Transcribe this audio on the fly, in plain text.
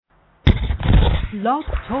Blog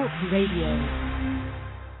Talk Radio.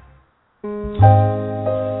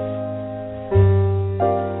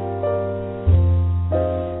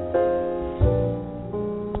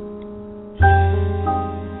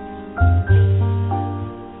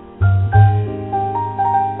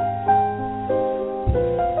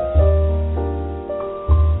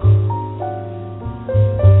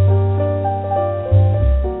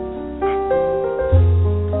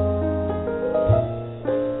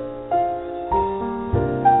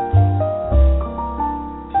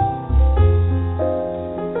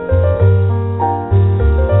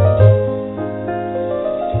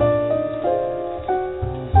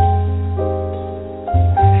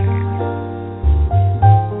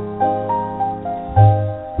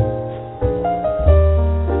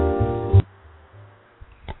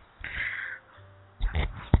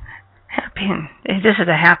 This is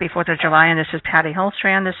a happy 4th of July, and this is Patty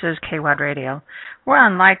Holstrand. This is KWAD Radio. We're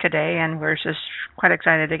on live today, and we're just quite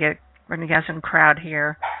excited we're going to get some crowd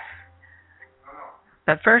here.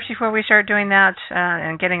 But first, before we start doing that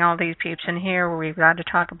and getting all these peeps in here, we've got to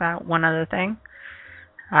talk about one other thing.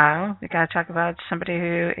 We've got to talk about somebody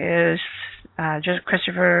who is just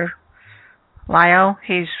Christopher Lyle.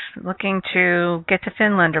 He's looking to get to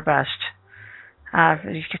Finland or bust.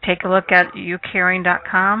 You can take a look at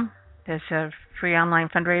youcaring.com. It's a free online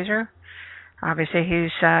fundraiser. Obviously, he's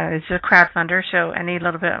a crowdfunder, so any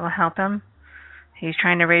little bit will help him. He's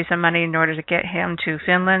trying to raise some money in order to get him to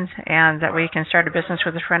Finland, and that way he can start a business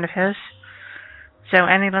with a friend of his. So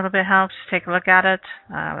any little bit helps. Take a look at it.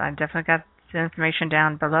 I definitely got the information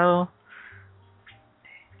down below.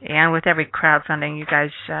 And with every crowdfunding, you guys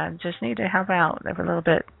just need to help out every little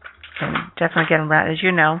bit. And definitely get them, as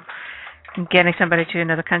you know, getting somebody to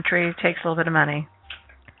another country takes a little bit of money.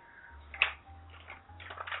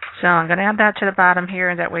 So I'm going to add that to the bottom here,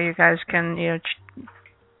 and that way you guys can,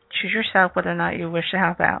 choose yourself whether or not you wish to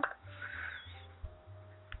help out.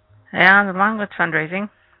 And along with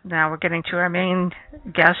fundraising, now we're getting to our main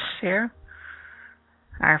guests here.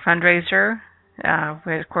 Our fundraiser, of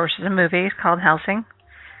course, is a movie. It's called Helsing,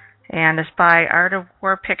 and it's by Art of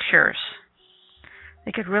War Pictures.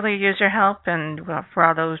 They could really use their help, and for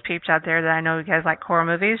all those peeps out there that I know you guys like horror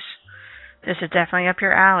movies, this is definitely up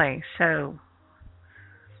your alley. So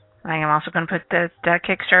I am also going to put that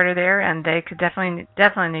Kickstarter there, and they could definitely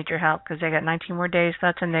need your help, because they got 19 more days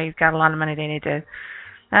left, and they've got a lot of money they need to.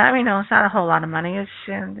 No, it's not a whole lot of money.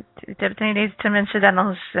 They need some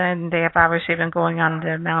incidentals, and they have obviously been going on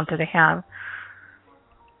the amount that they have.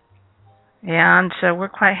 And so we're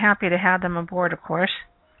quite happy to have them aboard, of course.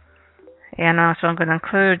 And also I'm going to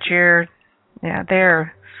include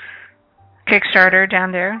their Kickstarter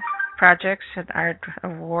down there, projects at Art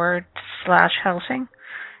of War /Helsing.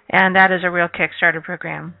 And that is a real Kickstarter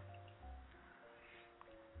program.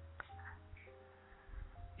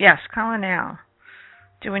 Yes, call in now.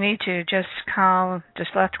 Do we need to just call the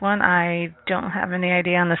select one? I don't have any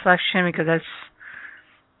idea on the selection, because that's,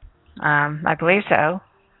 I believe so.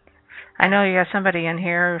 I know you got somebody in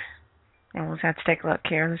here, and we'll have to take a look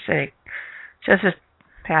here. Let's see. So this is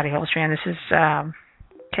Patty Holstrand. This is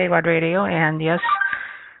KWAD Radio, and yes,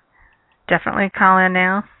 definitely call in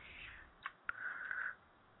now.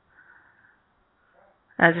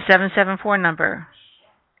 That's a 774 number,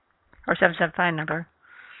 or 775 number.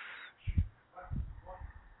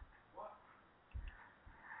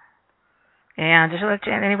 And just to let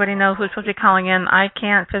anybody know who's supposed to be calling in, I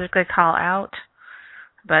can't physically call out,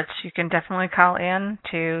 but you can definitely call in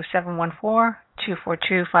to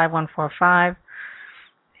 714-242-5145.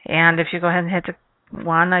 And if you go ahead and hit the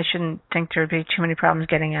 1, I shouldn't think there would be too many problems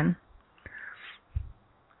getting in.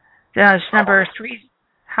 That's number 3.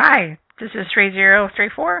 Hi. This is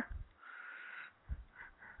 3034.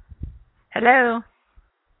 Hello.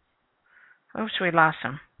 Oops, we lost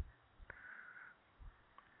him.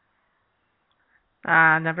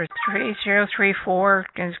 Number 3034.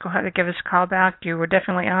 Just go ahead and give us a call back. You were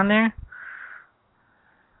definitely on there.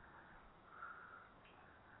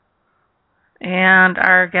 And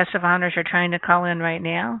our guests of honors are trying to call in right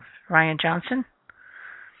now. Ryan Johnson.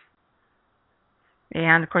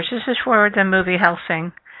 And of course, this is for the movie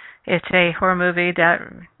Helsing. It's a horror movie that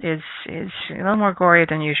is a little more gory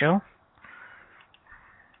than usual.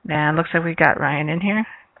 And it looks like we got Ryan in here.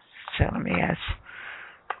 So let me ask.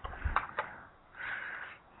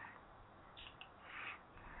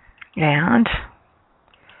 And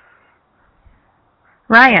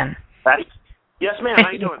Ryan. Patty? Yes, ma'am.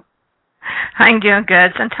 How you doing? I'm doing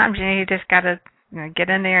good. Sometimes you just got to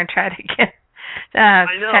get in there and try to get I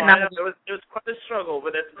know. It was quite a struggle,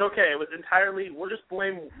 but it's okay. It was entirely, we'll just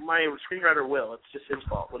blame my screenwriter, Will. It's just his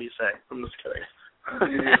fault. What do you say? I'm just kidding.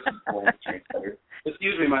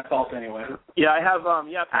 Excuse me, my fault anyway. Yeah, I have,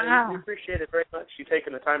 Patty, we appreciate it very much, you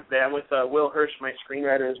taking the time today. I'm with Will Hirsch, my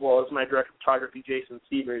screenwriter, as well as my director of photography, Jason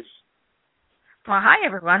Sievers. Well, hi,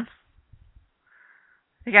 everyone.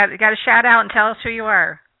 You got to shout out and tell us who you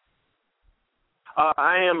are.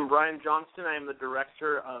 I am Brian Johnston. I am the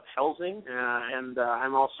director of Helsing, and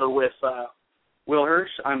I'm also with Will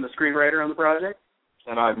Hirsch. I'm the screenwriter on the project.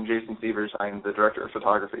 And I'm Jason Sievers. I'm the director of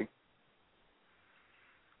photography.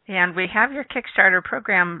 And we have your Kickstarter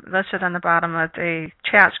program listed on the bottom of the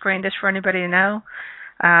chat screen, just for anybody to know.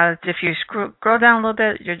 If you scroll down a little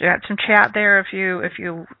bit, you got some chat there. If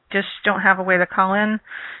you just don't have a way to call in,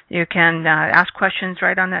 you can ask questions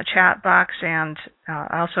right on that chat box. And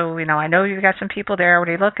also, I know you've got some people there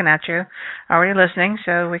already looking at you, already listening,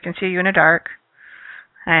 so we can see you in the dark.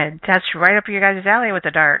 And that's right up your guys' alley with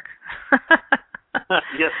the dark.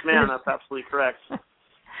 Yes, ma'am, that's absolutely correct.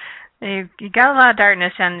 You got a lot of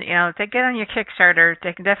darkness, and if they get on your Kickstarter,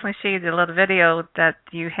 they can definitely see the little video that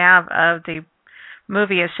you have of the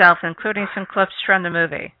movie itself, including some clips from the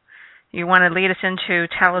movie. You want to lead us into,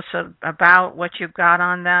 tell us about what you've got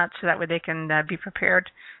on that, so that way they can be prepared.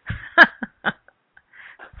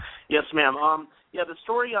 Yes, ma'am. The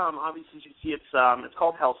story, obviously, as you see, it's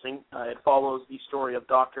called Helsing. It follows the story of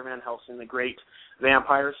Dr. Van Helsing, the great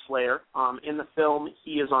vampire slayer. In the film,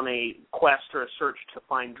 he is on a quest or a search to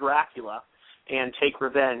find Dracula and take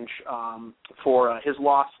revenge for his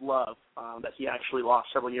lost love that he actually lost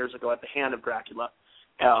several years ago at the hand of Dracula.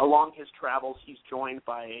 Along his travels, he's joined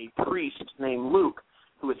by a priest named Luke,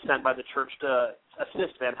 who is sent by the church to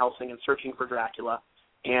assist Van Helsing in searching for Dracula.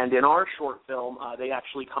 And in our short film, they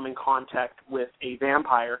actually come in contact with a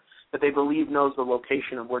vampire that they believe knows the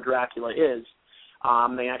location of where Dracula is.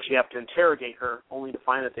 They actually have to interrogate her, only to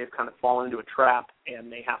find that they've kind of fallen into a trap,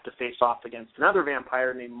 and they have to face off against another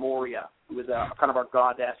vampire named Moria, who is kind of our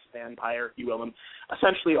goddess vampire, if you will, and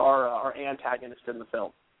essentially our antagonist in the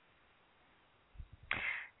film.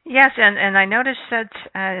 Yes, and I noticed that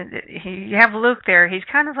you have Luke there. He's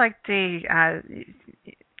kind of like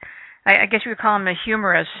I guess you would call him a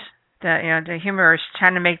humorist. The humorist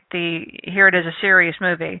trying to make here it is a serious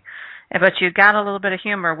movie, but you got a little bit of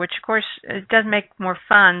humor, which of course it does make more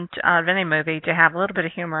fun out of any movie to have a little bit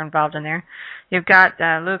of humor involved in there. You've got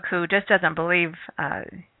Luke, who just doesn't believe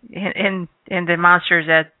in the monsters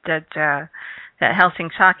that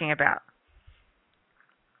Helsing's talking about.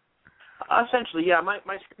 Essentially, yeah. My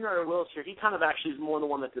screenwriter, Will, here, he kind of actually is more the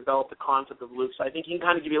one that developed the concept of Luke, so I think he can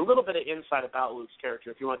kind of give you a little bit of insight about Luke's character,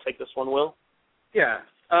 if you want to take this one, Will. Yeah.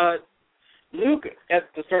 Luke, at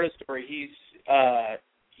the start of the story, he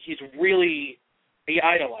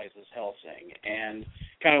idolizes Helsing, and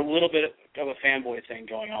kind of a little bit of a fanboy thing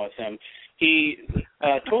going on with him. He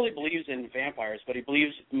totally believes in vampires, but he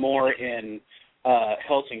believes more in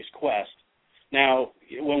Helsing's quest. Now,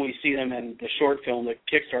 when we see them in the short film, the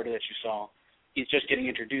Kickstarter that you saw, he's just getting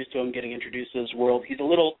introduced to him, getting introduced to his world. He's a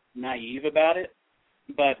little naive about it,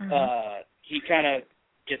 but he kind of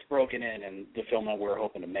gets broken in the film that we're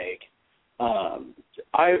hoping to make.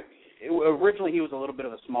 Originally, he was a little bit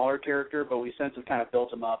of a smaller character, but we since have kind of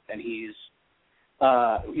built him up, and he's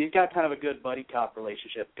got kind of a good buddy cop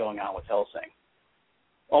relationship going on with Helsing,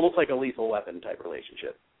 almost like a Lethal Weapon type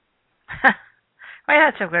relationship. Well,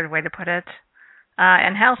 that's a good way to put it.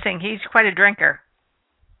 And Helsing, he's quite a drinker.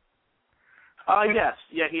 Yes,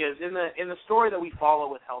 yeah, he is. In the story that we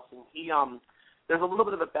follow with Helsing, there's a little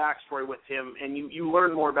bit of a backstory with him, and you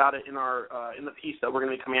learn more about it in the piece that we're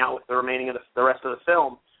going to be coming out with the rest of the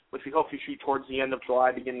film, which we hope to shoot towards the end of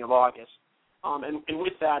July, beginning of August. And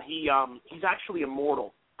with that, he's actually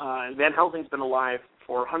immortal. Van Helsing's been alive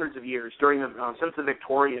for hundreds of years since the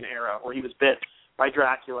Victorian era, where he was bit by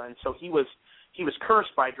Dracula, and so he was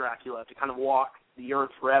cursed by Dracula to kind of walk the earth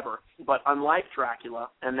forever. But unlike Dracula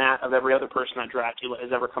and that of every other person that Dracula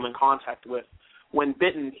has ever come in contact with, when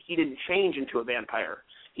bitten, he didn't change into a vampire.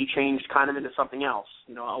 He changed kind of into something else,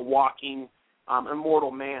 a walking,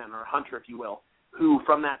 immortal man or hunter, if you will, who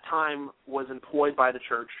from that time was employed by the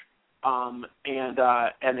church and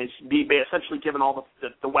is essentially given all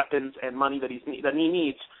the weapons and money that he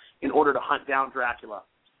needs in order to hunt down Dracula.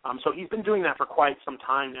 So he's been doing that for quite some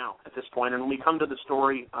time now at this point. And when we come to the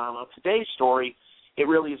story of today's story, it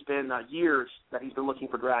really has been years that he's been looking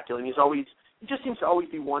for Dracula, and he just seems to always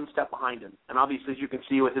be one step behind him. And obviously, as you can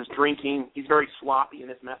see with his drinking, he's very sloppy in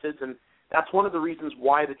his methods, and that's one of the reasons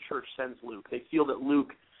why the church sends Luke. They feel that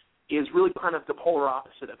Luke is really kind of the polar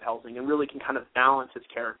opposite of Helsing and really can kind of balance his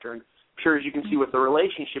character. And sure, as you can see with the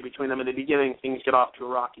relationship between them in the beginning, things get off to a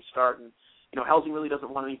rocky start, and Helsing really doesn't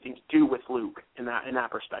want anything to do with Luke in that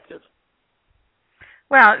perspective.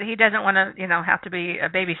 Well, he doesn't want to, have to be a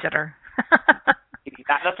babysitter.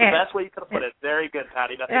 That's the best way you could have put it. Very good,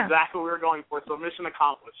 Patty. That's exactly what we were going for. So mission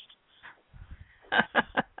accomplished.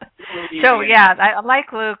 So yeah, I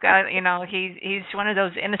like Luke. He's one of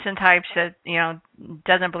those innocent types that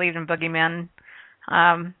doesn't believe in boogeymen.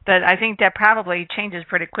 But I think that probably changes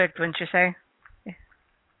pretty quick, wouldn't you say?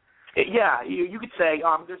 Yeah, you could say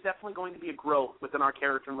there's definitely going to be a growth within our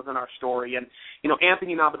character and within our story. And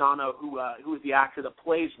Anthony Nabadano, who is the actor that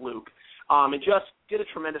plays Luke, and just did a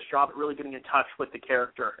tremendous job at really getting in touch with the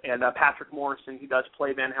character. And Patrick Morrison, who does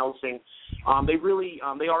play Van Helsing,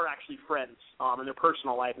 they are actually friends in their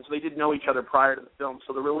personal life, and so they did know each other prior to the film.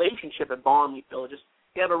 So the relationship at bond, we feel,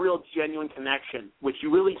 they have a real genuine connection, which you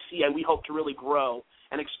really see, and we hope to really grow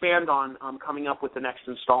and expand on coming up with the next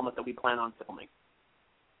installment that we plan on filming.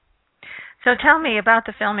 So tell me about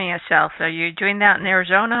the filming itself. Are you doing that in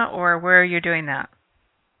Arizona, or where are you doing that?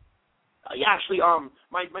 Actually,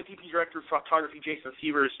 my DP director of photography, Jason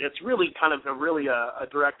Sievers, it's really kind of a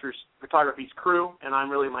director's photography's crew, and I'm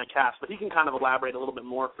really my cast. But he can kind of elaborate a little bit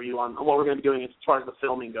more for you on what we're going to be doing as far as the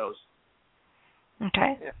filming goes.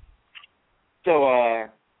 Okay. Yeah.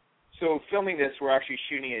 So filming this, we're actually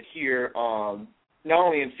shooting it here, not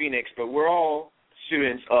only in Phoenix, but we're all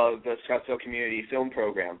students of the Scottsdale Community Film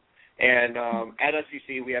Program. And at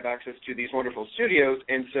SCC, we have access to these wonderful studios,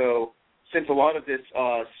 and so since a lot of this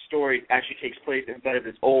story actually takes place inside of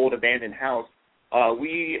this old abandoned house,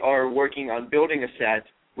 we are working on building a set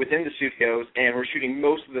within the studios, and we're shooting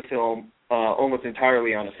most of the film almost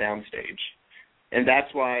entirely on a soundstage. And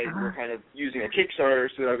that's why we're kind of using a Kickstarter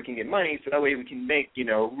so that we can get money, so that way we can make,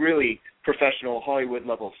 really professional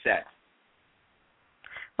Hollywood-level sets.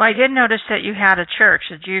 Well, I did notice that you had a church.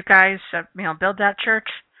 Did you guys, build that church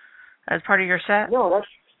as part of your set? No,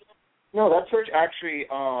 that church actually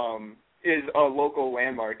is a local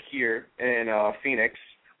landmark here in Phoenix,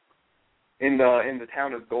 in the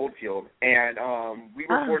town of Goldfield, and we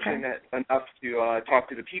were fortunate enough to talk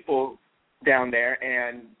to the people down there,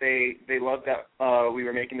 and they loved that we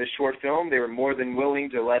were making this short film. They were more than willing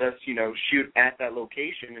to let us, shoot at that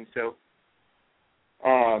location, and so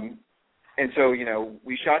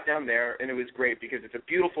we shot down there, and it was great because it's a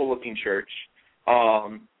beautiful looking church,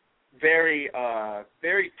 very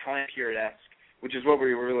time period-esque, which is what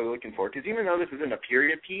we were really looking for. Because even though this isn't a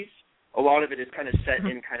period piece, a lot of it is kind of set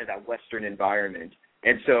in kind of that Western environment.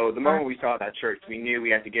 And so the moment we saw that church, we knew we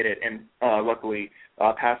had to get it. And luckily,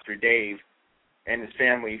 Pastor Dave and his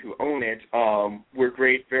family who own it were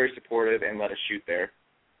great, very supportive, and let us shoot there.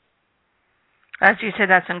 As you said,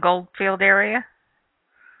 that's in Goldfield area?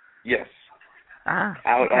 Yes.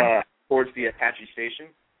 Out towards the Apache Station.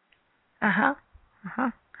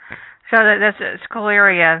 So that's a cool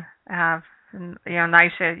area.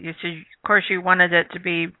 Nice. Of course, you wanted it to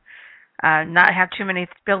be not have too many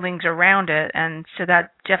buildings around it, and so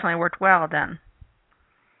that definitely worked well then.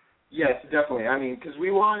 Yes, definitely. I mean, because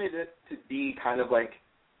we wanted it to be kind of like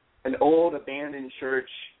an old abandoned church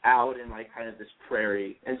out in like kind of this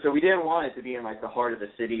prairie, and so we didn't want it to be in like the heart of the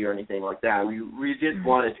city or anything like that. We just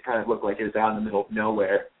wanted it to kind of look like it was out in the middle of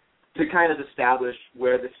nowhere to kind of establish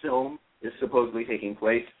where the film is supposedly taking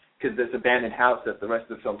place. Because this abandoned house that the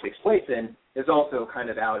rest of the film takes place in is also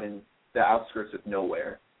kind of out in the outskirts of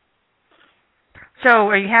nowhere. So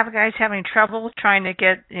are you guys having trouble trying to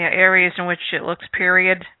get areas in which it looks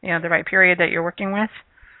period, the right period that you're working with?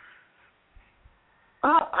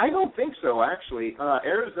 I don't think so, actually.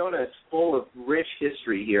 Arizona is full of rich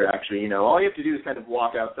history here, actually. All you have to do is kind of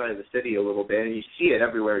walk outside of the city a little bit, and you see it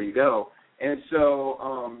everywhere you go. And so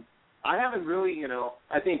I haven't really,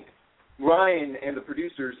 I think Ryan and the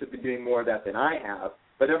producers have been doing more of that than I have,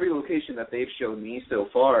 but every location that they've shown me so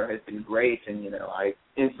far has been great, and, I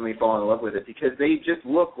instantly fall in love with it because they just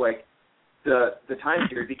look like the time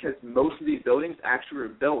period, because most of these buildings actually were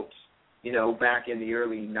built, back in the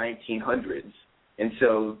early 1900s, and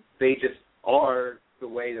so they just are the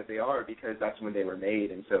way that they are because that's when they were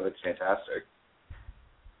made, and so it's fantastic.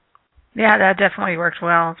 Yeah, that definitely works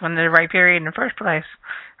well. It's when the right period in the first place.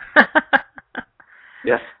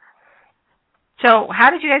 Yes. So how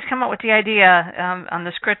did you guys come up with the idea on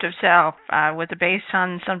the script itself? Was it based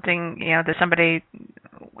on something, that somebody,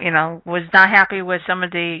 was not happy with some of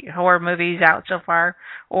the horror movies out so far,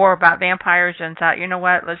 or about vampires and thought,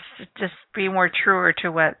 what, let's just be more truer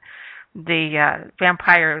to what the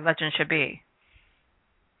vampire legend should be?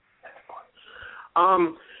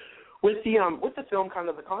 With the film, kind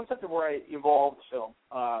of the concept of where I evolved the film,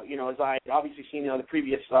 as I had obviously seen, the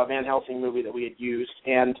previous Van Helsing movie that we had used,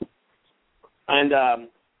 and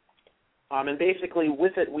basically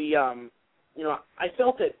with it, we, I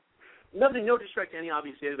felt that no disrespect to any,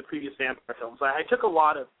 obviously, of the previous vampire films. I took a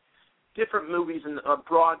lot of different movies and a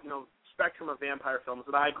broad, spectrum of vampire films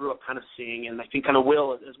that I grew up kind of seeing, and I think kind of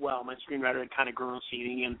Will as well. My screenwriter had kind of grown up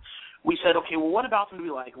seeing, and we said, okay, well, what about them do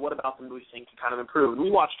we like? What about them do we think can kind of improve? And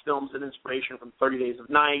we watched films and inspiration from 30 Days of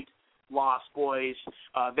Night, Lost Boys,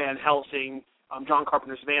 Van Helsing, John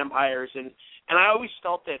Carpenter's Vampires, and I always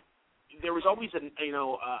felt that there was always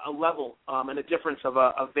a level and a difference of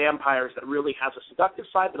vampires that really has a seductive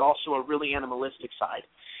side, but also a really animalistic side.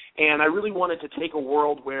 And I really wanted to take a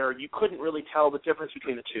world where you couldn't really tell the difference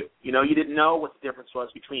between the two. You didn't know what the difference was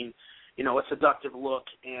between, a seductive look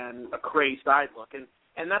and a crazed-eyed look.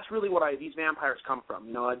 And that's really what these vampires come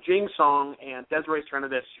from. Jing Song and Desiree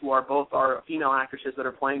Srenivis, who are both our female actresses that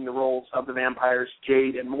are playing the roles of the vampires,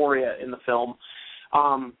 Jade and Moria, in the film,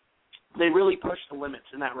 they really push the limits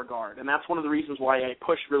in that regard. And that's one of the reasons why I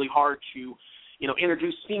push really hard to,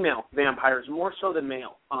 introduce female vampires more so than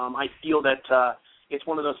male. I feel that it's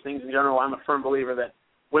one of those things in general. I'm a firm believer that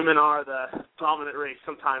women are the dominant race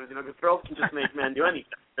sometimes. Because girls can just make men do anything,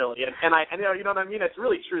 really. And you know what I mean? It's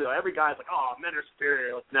really true, though. Every guy's like, oh, men are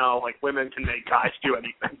superior. Like, no, women can make guys do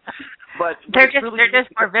anything. But they're just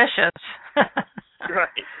more vicious.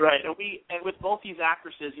 Right. And with both these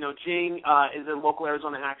actresses, Jing is a local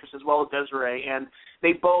Arizona actress as well as Desiree, and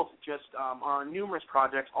they both just are on numerous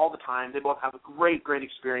projects all the time. They both have a great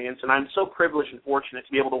experience, and I'm so privileged and fortunate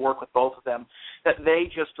to be able to work with both of them that they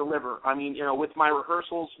just deliver. I mean, with my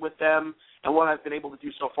rehearsals with them and what I've been able to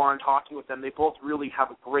do so far in talking with them, they both really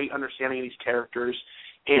have a great understanding of these characters.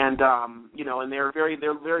 And and they're very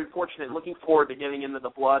fortunate. Looking forward to getting into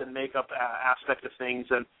the blood and makeup aspect of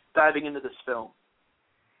things and diving into this film.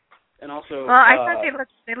 And also, I thought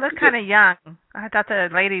they look kind of young. I thought the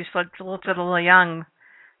ladies looked a little young.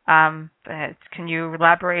 Can you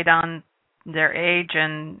elaborate on their age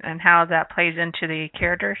and how that plays into the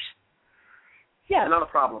characters? Yeah, not a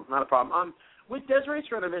problem. With Desiree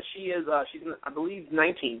Srenivis, she's I believe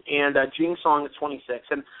 19, and Jing Song is 26.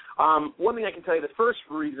 And one thing I can tell you, the first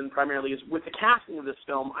reason primarily is with the casting of this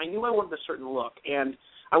film, I knew I wanted a certain look and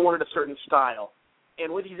I wanted a certain style.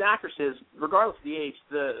 And with these actresses, regardless of the age,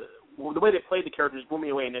 the way they played the characters blew me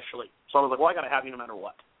away initially. So I was like, well, I got to have you no matter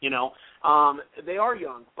what. They are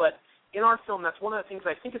young, but in our film, that's one of the things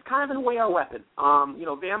I think is kind of in a way our weapon.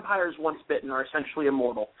 Vampires once bitten are essentially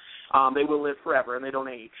immortal. They will live forever, and they don't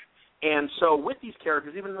age. And so with these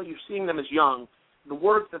characters, even though you're seeing them as young, the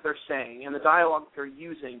words that they're saying and the dialogue that they're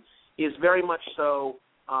using is very much so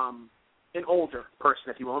an older person,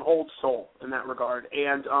 if you will, an old soul in that regard.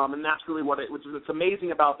 And that's really what's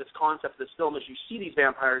amazing about this concept of this film is you see these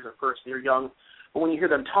vampires at first, they're young, but when you hear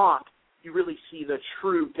them talk, you really see the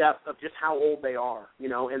true depth of just how old they are,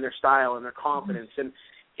 and their style and their confidence, and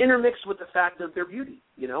intermixed with the fact of their beauty,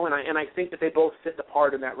 and I think that they both fit the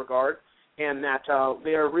part in that regard, and that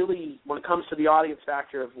they are really, when it comes to the audience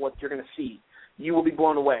factor of what you're going to see, you will be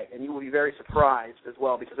blown away, and you will be very surprised as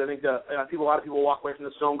well, because I think a lot of people walk away from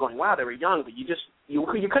this film going, wow, they were young, but you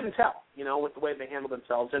couldn't tell, with the way they handled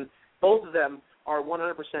themselves. And both of them are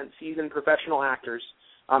 100% seasoned professional actresses,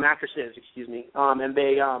 and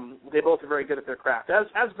they both are very good at their craft, as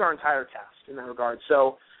is our entire cast in that regard.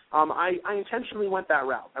 So I intentionally went that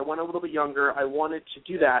route. I went a little bit younger. I wanted to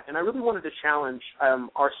do that, and I really wanted to challenge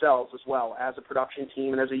ourselves as well as a production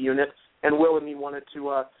team and as a unit, and Will and me wanted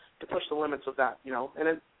to push the limits of that, And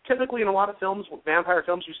then typically in a lot of films, vampire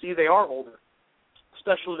films, you see they are older,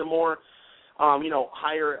 especially the more,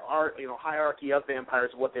 hierarchy of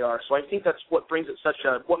vampires of what they are. So I think that's what brings it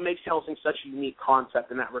what makes Helsing such a unique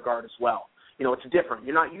concept in that regard as well. It's different.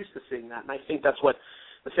 You're not used to seeing that, and I think that's what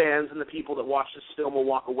the fans and the people that watch this film will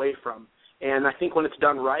walk away from. And I think when it's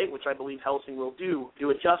done right, which I believe Helsing will do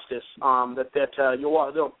it justice,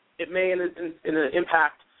 it may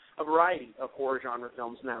impact a variety of horror genre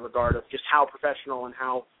films in that regard of just how professional and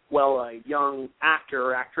how well a young actor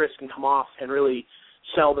or actress can come off and really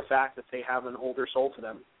sell the fact that they have an older soul to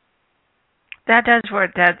them. That does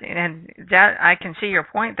that I can see your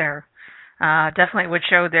point there. Definitely would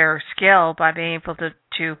show their skill by being able to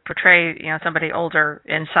portray somebody older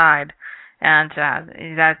inside, and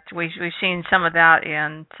that we've seen some of that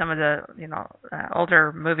in some of the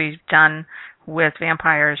older movies done with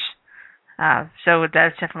vampires. So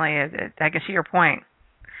that's definitely, I can see your point.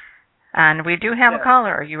 And we do have a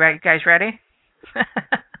caller. Are you guys ready?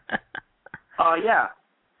 Yeah.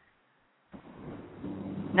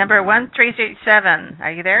 Number 1337.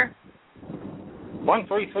 Are you there?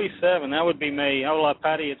 1337. That would be me. Hola,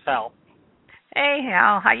 Patty. It's Hal. Hey,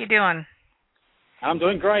 Hal. How you doing? I'm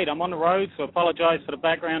doing great. I'm on the road, so apologize for the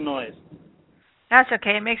background noise. That's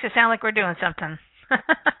okay. It makes it sound like we're doing something.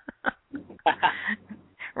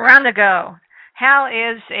 Around the go. Hal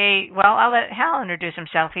is I'll let Hal introduce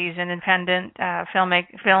himself. He's an independent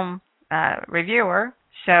film reviewer,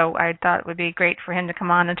 so I thought it would be great for him to come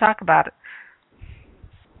on and talk about it.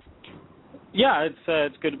 Yeah,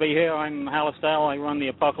 it's good to be here. I'm Hal Estelle. I run the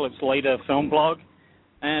Apocalypse Later film blog,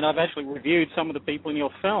 and I've actually reviewed some of the people in your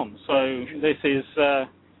film, so this is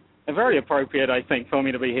very appropriate, I think, for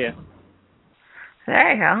me to be here.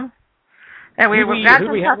 There you go. And who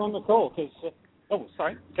do we have on the call? 'Cause,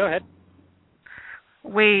 sorry, go ahead.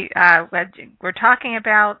 We're talking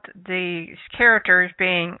about the characters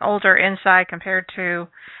being older inside compared to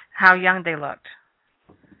how young they looked.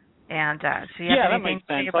 And so that makes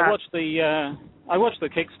sense. I watched the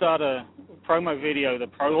Kickstarter promo video, the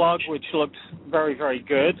prologue, which looked very, very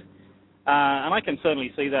good, and I can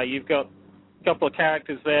certainly see that. You've got a couple of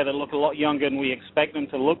characters there that look a lot younger than we expect them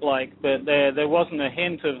to look like, but there wasn't a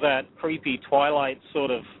hint of that creepy Twilight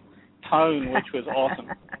sort of tone, which was awesome.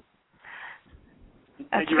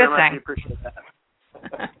 Thank you very much. We appreciate that.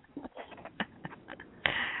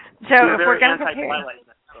 So if we're going to anti-Twilight,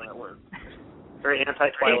 that word. Very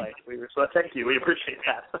anti-Twilight. So thank you. We appreciate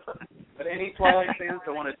that. But any Twilight fans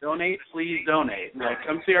that want to donate, please donate.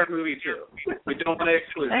 Come see our movie too. We don't want to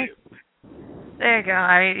exclude you. There you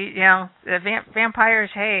go. The vampires.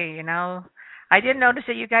 Hey, I did notice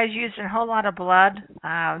that you guys used a whole lot of blood.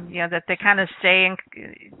 That they kind of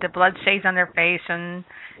the blood stays on their face and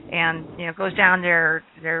goes down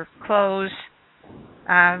their clothes.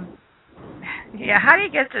 How do you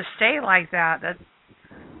get to stay like that?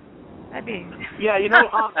 That'd be. Yeah,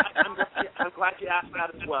 I'm glad you asked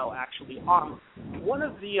that as well. Actually, one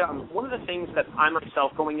of the things that I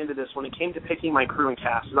myself going into this when it came to picking my crew and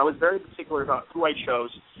cast, is I was very particular about who I chose,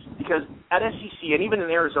 because at SCC and even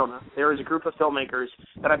in Arizona, there is a group of filmmakers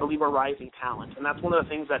that I believe are rising talent, and that's one of the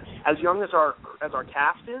things that, as young as our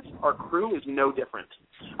cast is, our crew is no different.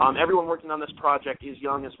 Everyone working on this project is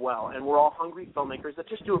young as well, and we're all hungry filmmakers that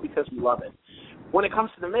just do it because we love it. When it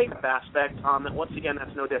comes to the makeup aspect, once again,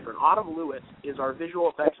 that's no different. Autumn Lewis is our visual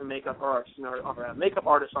effects and makeup artist, our makeup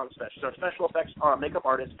artist on special. She's our special effects makeup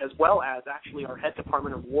artist, as well as actually our head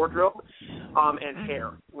department of wardrobe and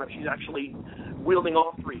hair. She's actually wielding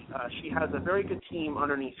all three. She has a very good team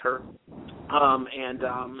underneath her, and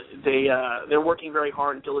they're working very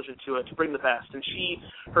hard and diligent to bring the best. And she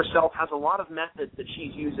herself has a lot of methods that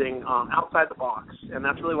she's using outside the box, and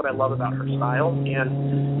that's really what I love about her style.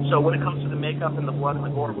 And so when it comes to the makeup and the blood and the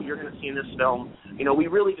gore, what you're going to see in this film, we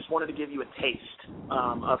really just wanted to give you a taste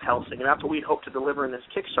of Helsing, and that's what we'd hoped to deliver in this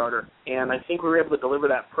Kickstarter. And I think we were able to deliver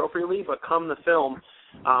that appropriately, but come the film,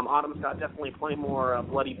 Autumn's got definitely plenty more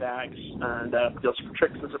bloody bags and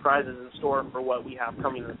tricks and surprises in store for what we have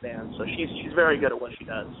coming to the fans. So she's very good at what she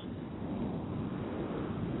does.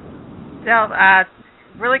 So,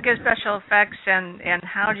 really good special effects, and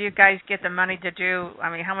how do you guys get the money to do?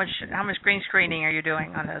 How much green screening are you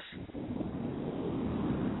doing on this?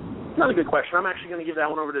 Another good question. I'm actually going to give that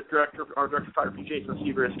one over to our director of photography, Jason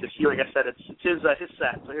Severus, because like I said, it's his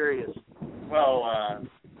set. So here he is. Well,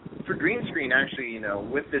 for green screen, actually,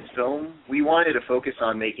 with this film, we wanted to focus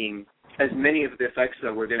on making as many of the effects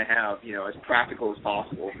that we're going to have, as practical as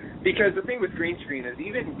possible. Because the thing with green screen is,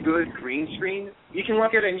 even good green screen, you can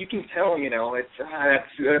look at it and you can tell,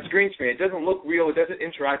 that's green screen. It doesn't look real. It doesn't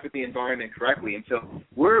interact with the environment correctly. And so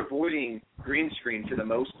we're avoiding green screen for the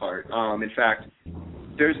most part. In fact,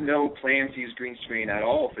 there's no plan to use green screen at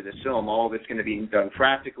all for this film. All of it's going to be done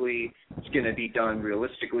practically. It's going to be done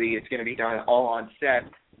realistically. It's going to be done all on set,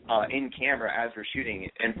 in camera as we're shooting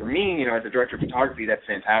it. And for me, as a director of photography, that's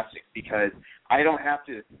fantastic, because I don't have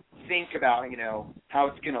to think about, how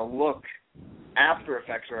it's going to look after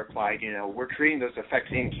effects are applied. We're creating those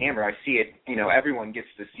effects in camera. I see it, everyone gets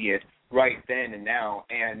to see it right then and now.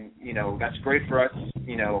 And, that's great for us,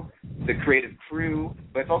 the creative crew,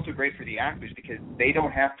 but it's also great for the actors, because they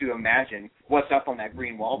don't have to imagine what's up on that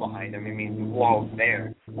green wall behind them. The wall's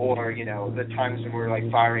there. Or, the times when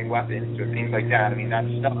we're, firing weapons or things like that. That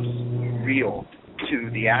stuff's real to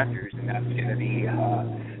the actors, and that's going to be,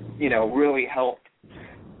 really help.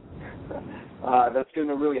 That's going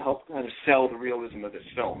to really help kind of sell the realism of this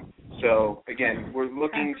film. So, again, we're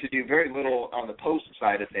looking to do very little on the post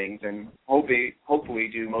side of things, and hopefully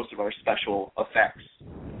do most of our special effects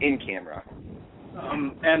in camera.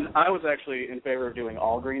 And I was actually in favor of doing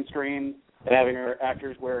all green screen and having our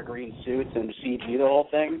actors wear green suits and CG the whole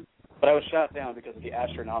thing, but I was shot down because of the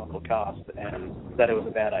astronomical cost and that it was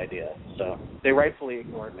a bad idea. So they rightfully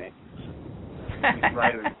ignored me.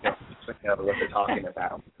 Writers don't know what they're talking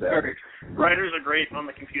about. So. Writers are great on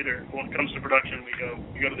the computer. When it comes to production, we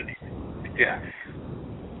go to the deep. Yeah.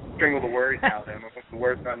 string all the words out there. Once the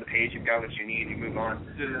words are on the page, you've got what you need, you move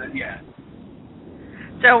on. Yeah.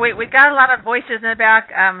 So we've got a lot of voices in the back.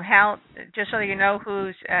 Hal, just so you know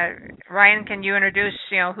who's Ryan, can you introduce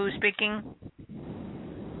who's speaking?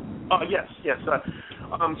 Yes. So as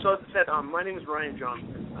I said, my name is Ryan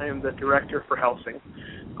Johnson. I am the director for Helsing.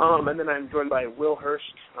 And then I'm joined by Will Hurst,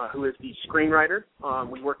 who is the screenwriter.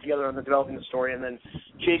 We work together on developing the story. And then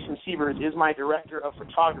Jason Sievers is my director of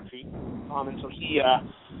photography. And so he,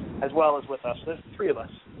 as well, is with us. So there's the three of us.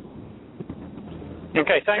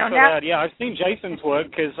 Okay, thanks for that. Yeah, I've seen Jason's work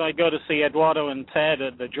because I got to see Eduardo and Ted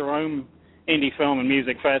at the Jerome Indie Film and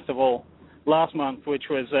Music Festival last month, which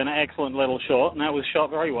was an excellent little short, and that was shot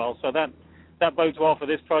very well. So that bodes well for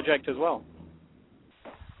this project as well.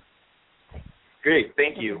 Great,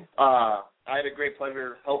 thank you. I had a great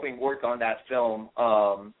pleasure helping work on that film,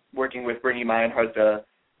 working with Brittany Meinhardt, the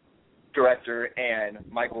director, and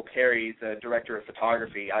Michael Perry, the director of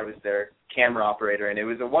photography. I was their camera operator, and it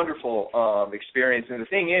was a wonderful experience. And the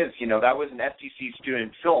thing is, that was an FTC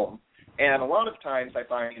student film. And a lot of times I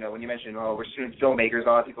find, when you mention, we're student filmmakers, a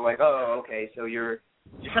lot of people are like, okay, so you're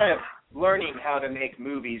kind of learning how to make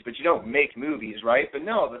movies, but you don't make movies, right? But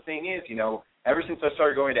no, the thing is, ever since I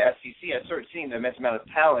started going to SCC, I started seeing the immense amount of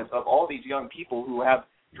talent of all these young people who have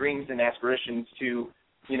dreams and aspirations to,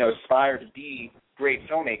 aspire to be great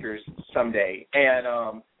filmmakers someday.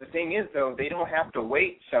 And the thing is, though, they don't have to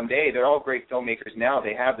wait someday. They're all great filmmakers now.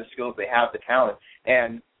 They have the skills. They have the talent.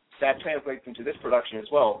 And that translates into this production as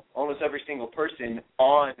well. Almost every single person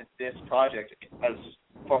on this project, as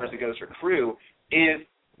far as it goes for crew, is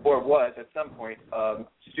or was at some point a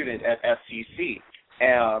student at SCC.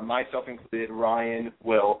 Myself included, Ryan,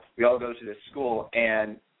 Will, we all go to this school,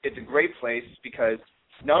 and it's a great place because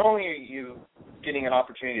not only are you getting an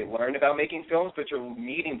opportunity to learn about making films, but you're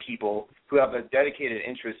meeting people who have a dedicated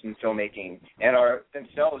interest in filmmaking and are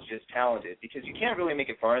themselves just talented, because you can't really make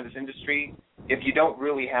it far in this industry if you don't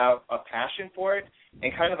really have a passion for it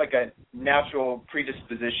and kind of like a natural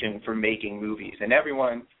predisposition for making movies. And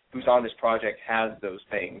everyone who's on this project has those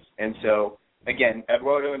things. And so, again,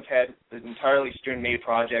 Eduardo and Ted, an entirely student-made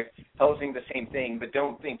project. Helsing, the same thing, but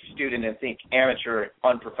don't think student and think amateur,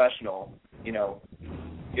 unprofessional.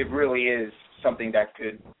 It really is something that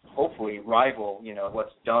could hopefully rival,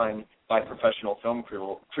 what's done by professional film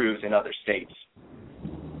crews in other states.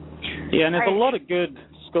 Yeah, and there's a lot of good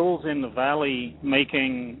schools in the Valley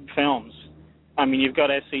making films. I mean, you've got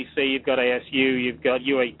SCC, you've got ASU, you've got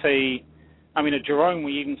UAT. I mean, at Jerome,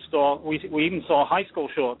 we even saw high school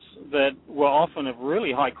shorts that were often of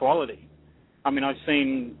really high quality. I mean, I've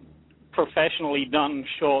seen professionally done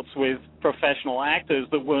shorts with professional actors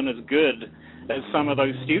that weren't as good as some of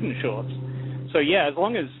those student shorts. So yeah, as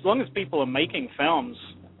long as people are making films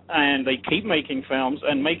and they keep making films,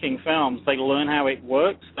 they learn how it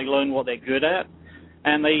works, they learn what they're good at,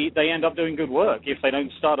 and they end up doing good work if they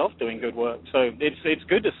don't start off doing good work. So it's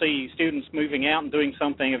good to see students moving out and doing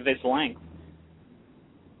something of this length.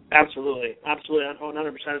 Absolutely.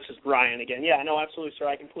 100%. This is Brian again. Yeah, no, absolutely, sir.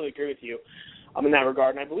 I completely agree with you in that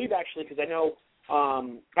regard. And I believe, actually, because I know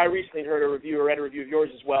I recently read a review of yours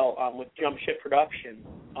as well with Jump Ship Production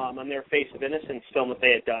on their Face of Innocence film that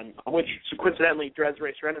they had done, which, coincidentally,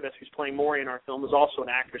 Desiree Serenovich, who's playing Maury in our film, is also an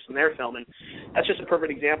actress in their film. And that's just a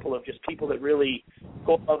perfect example of just people that really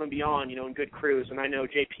go above and beyond, in good crews. And I know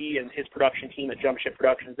JP and his production team at Jump Ship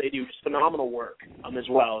Productions, they do just phenomenal work as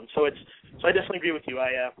well. And so I definitely agree with you.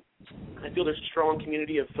 I feel there's a strong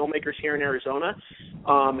community of filmmakers here in Arizona,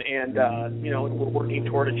 and we're working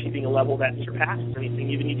toward achieving a level that surpasses anything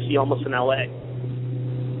even you see almost in LA.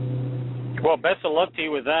 Well, best of luck to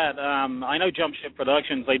you with that. I know Jump Ship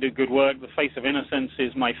Productions, they do good work. The Face of Innocence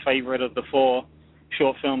is my favorite of the 4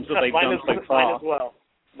 short films that they've done so far.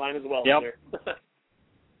 Mine as well, yep. Sir.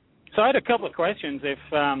 So I had a couple of questions,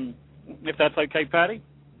 if that's okay, Patty?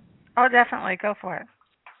 Oh, definitely. Go for it.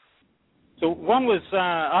 So one was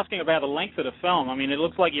asking about the length of the film. I mean, it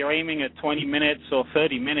looks like you're aiming at 20 minutes or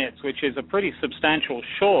 30 minutes, which is a pretty substantial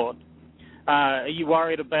short. Are you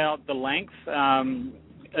worried about the length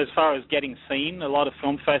as far as getting seen? A lot of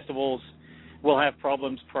film festivals will have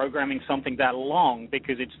problems programming something that long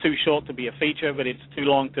because it's too short to be a feature, but it's too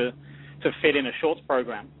long to fit in a shorts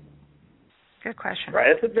program. Good question. Right,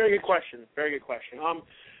 that's a very good question.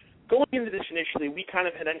 Going into this initially, we kind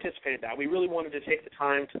of had anticipated that. We really wanted to take the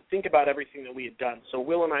time to think about everything that we had done. So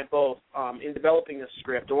Will and I both, in developing this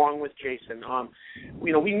script, along with Jason,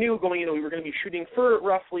 we knew going in we were going to be shooting for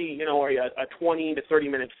roughly, a 20 to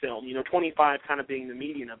 30-minute film, 25 kind of being the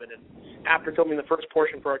median of it. And after filming the first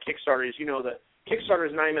portion for our Kickstarter, the Kickstarter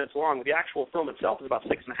is 9 minutes long, but the actual film itself is about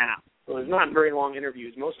 6.5. So there's not very long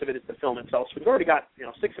interviews. Most of it is the film itself. So we've already got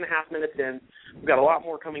 6.5 minutes in. We've got a lot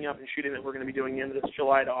more coming up and shooting that we're going to be doing the end of this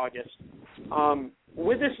July to August.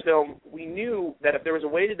 With this film, we knew that if there was a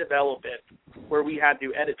way to develop it where we had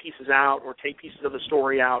to edit pieces out or take pieces of the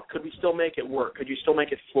story out, could we still make it work? Could you still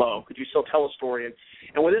make it flow? Could you still tell a story?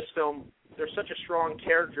 And with this film, there's such a strong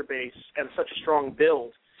character base and such a strong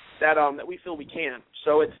build that we feel we can.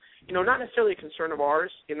 So it's not necessarily a concern of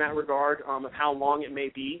ours in that regard of how long it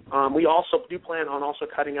may be. We also do plan on also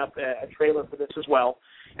cutting up a trailer for this as well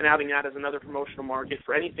and having that as another promotional market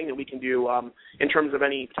for anything that we can do in terms of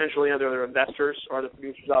any potentially other investors or other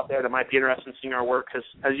producers out there that might be interested in seeing our work. Because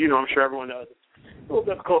as you know, I'm sure everyone knows, it's a little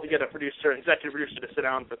difficult to get an executive producer to sit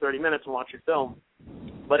down for 30 minutes and watch your film.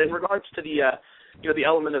 But in regards to the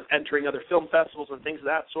element of entering other film festivals and things of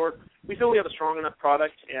that sort, we feel we have a strong enough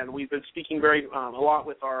product, and we've been speaking a lot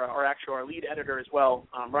with our lead editor as well,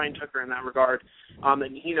 Ryan Tucker, in that regard,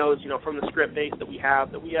 and he knows, from the script base that we have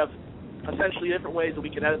essentially different ways that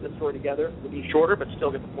we can edit the story together to be shorter but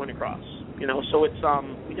still get the point across. So it's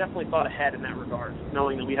we definitely thought ahead in that regard,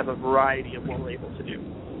 knowing that we have a variety of what we're able to do.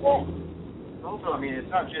 Well, also, it's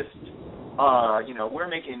not just we're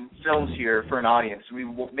making films here for an audience. We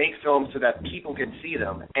make films so that people can see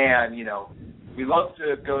them. And, we love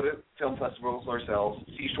to go to film festivals ourselves,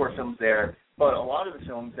 see short films there. But a lot of the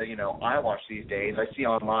films that, I watch these days, I see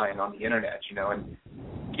online on the internet, and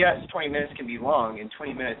yes, 20 minutes can be long, and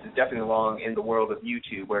 20 minutes is definitely long in the world of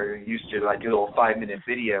YouTube where you're used to, do little 5-minute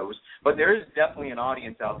videos. But there is definitely an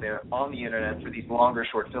audience out there on the internet for these longer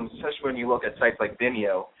short films, especially when you look at sites like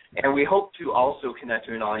Vimeo. And we hope to also connect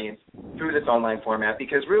to an audience through this online format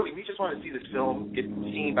because really we just want to see this film get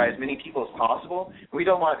seen by as many people as possible. We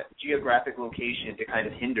don't want geographic location to kind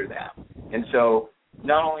of hinder that. And so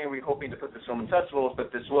not only are we hoping to put this film in festivals,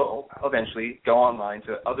 but this will eventually go online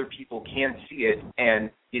so other people can see it and,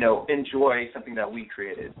 enjoy something that we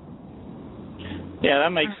created. Yeah,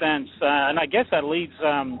 that makes sense. And I guess that leads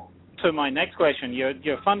to my next question.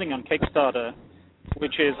 You're funding on Kickstarter,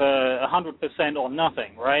 which is 100% or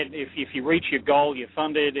nothing, right? If you reach your goal, you're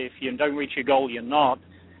funded. If you don't reach your goal, you're not.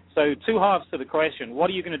 So two halves to the question. What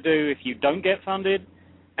are you going to do if you don't get funded?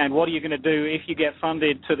 And what are you going to do if you get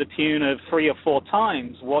funded to the tune of 3 or 4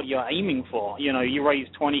 times what you're aiming for? You raise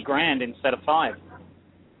 $20,000 instead of 5.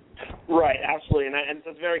 Right, absolutely, and it's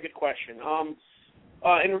a very good question.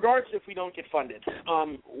 In regards to if we don't get funded,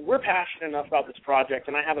 we're passionate enough about this project,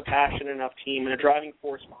 and I have a passionate enough team and a driving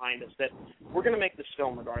force behind us that we're going to make this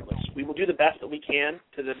film regardless. We will do the best that we can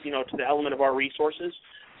to the element of our resources,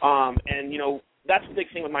 and that's the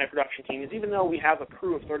big thing with my production team is even though we have a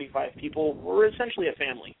crew of 35 people, we're essentially a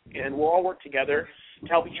family, and we'll all work together to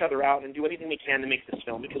help each other out and do anything we can to make this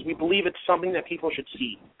film because we believe it's something that people should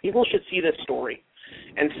see. People should see this story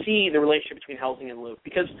and see the relationship between Helsing and Luke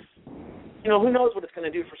because who knows what it's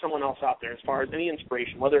going to do for someone else out there as far as any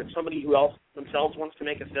inspiration, whether it's somebody who else themselves wants to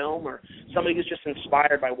make a film or somebody who's just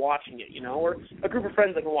inspired by watching it, or a group of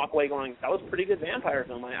friends that can walk away going, that was a pretty good vampire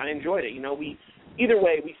film. I enjoyed it. Either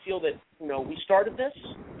way, we feel that, we started this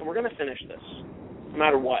and we're going to finish this no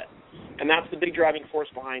matter what. And that's the big driving force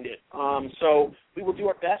behind it. So we will do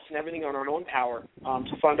our best and everything on our own power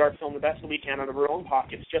to fund our film the best that we can out of our own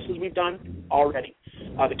pockets, just as we've done already.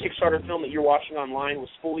 The Kickstarter film that you're watching online was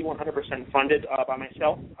fully 100% funded by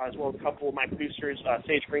myself, as well as a couple of my producers,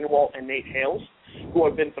 Sage Greenewalt and Nate Hales, who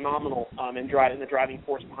have been phenomenal in the driving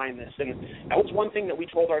force behind this. And that was one thing that we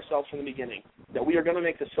told ourselves from the beginning, that we are going to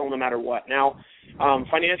make this film no matter what. Now,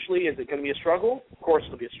 financially, is it going to be a struggle? Of course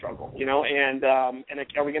it'll be a struggle, and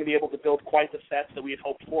are we going to be able to build quite the sets that we had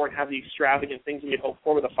hoped for and have the extravagant things we had hoped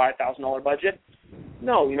for with a $5,000 budget?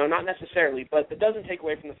 No, not necessarily, but it doesn't take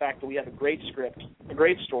away from the fact that we have a great script, a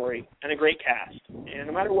great story, and a great cast. And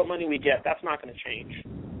no matter what money we get, that's not going to change.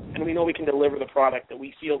 And we know we can deliver the product that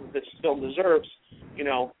we feel that this film deserves,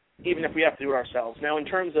 even if we have to do it ourselves. Now, in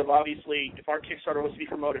terms of, obviously, if our Kickstarter was to be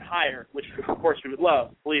promoted higher, which, of course, we would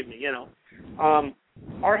love, believe me,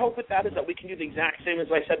 our hope with that is that we can do the exact same as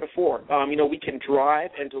I said before. We can drive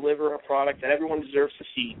and deliver a product that everyone deserves to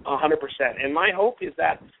see 100%. And my hope is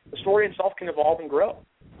that the story itself can evolve and grow.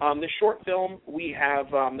 This short film we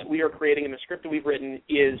have that we are creating and the script that we've written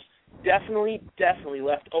is definitely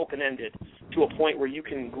left open-ended to a point where you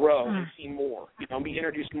can grow and see more, be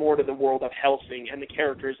introduced more to the world of Helsing and the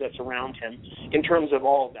characters that surround him in terms of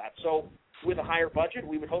all of that. So with a higher budget,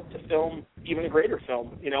 we would hope to film even a greater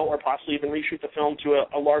film, or possibly even reshoot the film to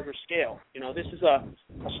a larger scale. This is a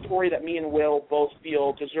story that me and Will both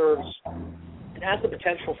feel deserves, it has the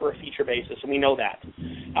potential for a feature basis, and we know that.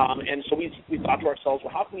 And so we thought to ourselves,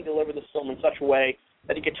 well, how can we deliver this film in such a way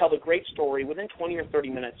that he could tell the great story within 20 or 30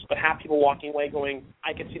 minutes, but have people walking away going,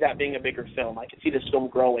 I could see that being a bigger film. I could see this film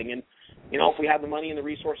growing. And, if we had the money and the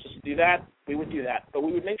resources to do that, we would do that. But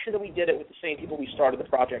we would make sure that we did it with the same people we started the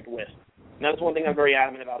project with. And that's one thing I'm very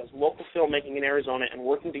adamant about, is local filmmaking in Arizona and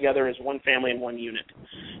working together as one family and one unit.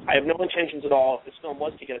 I have no intentions at all, if this film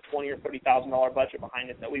was to get a $20,000 or $30,000 budget behind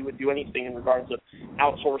it, that we would do anything in regards of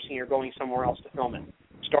outsourcing or going somewhere else to film it.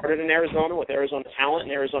 Started in Arizona with Arizona talent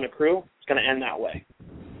and Arizona crew. It's going to end that way.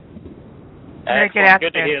 Excellent.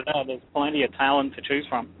 Good to hear that. There's plenty of talent to choose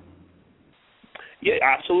from. Yeah,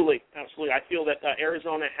 absolutely. Absolutely. I feel that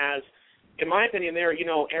Arizona has, in my opinion,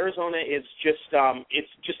 Arizona is just it's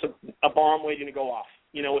just a bomb waiting to go off.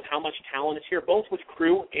 With how much talent is here, both with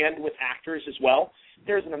crew and with actors as well.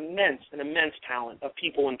 There's an immense talent of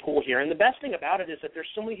people in pool here. And the best thing about it is that there's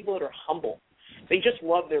so many people that are humble. They just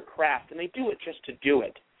love their craft, and they do it just to do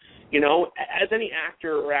it. As any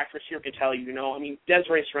actor or actress here can tell you,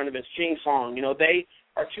 Desiree Serenovich, Jing Song, they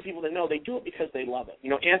are two people that know they do it because they love it.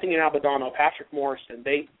 Anthony Nabadano, Patrick Morrison,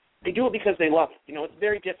 they do it because they love it. It's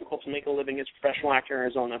very difficult to make a living as a professional actor in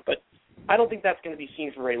Arizona, but I don't think that's going to be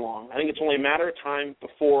seen for very long. I think it's only a matter of time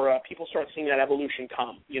before people start seeing that evolution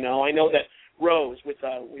come. I know that Rose, with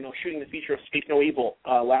shooting the feature of Speak No Evil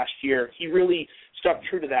last year, he really stuck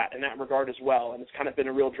true to that in that regard as well, and it's kind of been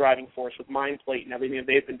a real driving force with Mindplate and everything that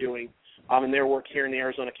they've been doing in their work here in the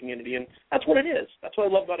Arizona community, and that's what it is. That's what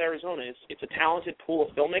I love about Arizona. It's a talented pool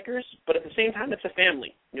of filmmakers, but at the same time, it's a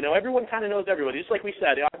family. Everyone kind of knows everybody. Just like we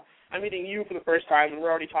said, I'm meeting you for the first time, and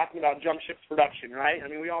we're already talking about Jump Ship's production, right?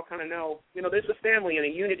 We all kind of know, there's a family and a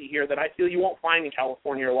unity here that I feel you won't find in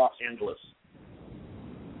California or Los Angeles.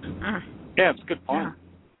 Yeah, it's a good point.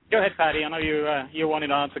 Go ahead, Patty. I know you wanted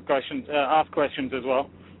to ask questions as well.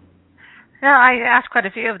 No, I asked quite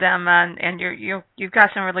a few of them, and you've got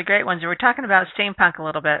some really great ones. We're talking about steampunk a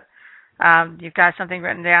little bit. You've got something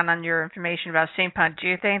written down on your information about steampunk. Do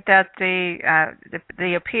you think that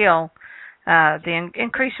the appeal, the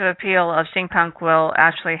increase of appeal of steampunk will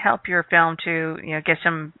actually help your film to get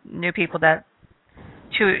some new people that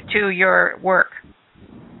to your work?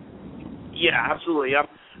 Yeah, absolutely.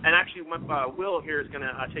 And actually, Will here is going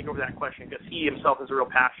to take over that question because he himself is a real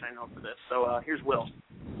passion, I know, for this. So here's Will.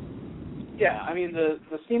 Yeah, the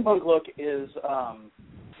steampunk look is,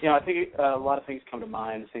 I think a lot of things come to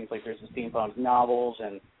mind. Things like there's the steampunk novels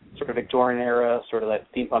and sort of Victorian era, sort of that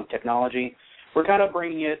steampunk technology. We're kind of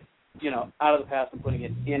bringing it, out of the past and putting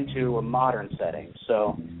it into a modern setting.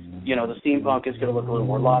 So, the steampunk is going to look a little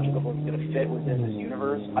more logical. It's going to fit within this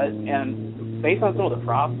universe. And based on some of the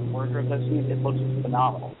props and wardrobes I've seen, it looks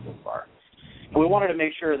phenomenal so far. And we wanted to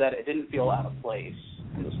make sure that it didn't feel out of place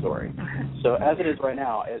in the story. So as it is right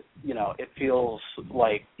now, it feels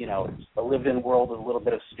like, it's a lived-in world with a little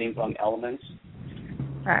bit of steampunk elements.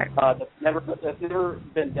 Right. That's never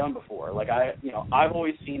been done before. Like I've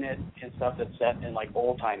always seen it in stuff that's set in like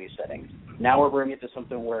old-timey settings. Now we're bringing it to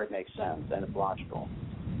something where it makes sense and it's logical.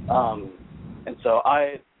 And so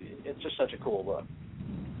it's just such a cool look.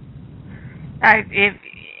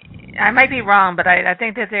 I might be wrong, but I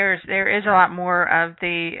think that there is a lot more of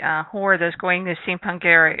the horror that's going to steampunk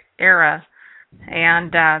era,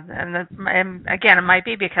 and again, it might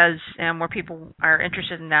be because more people are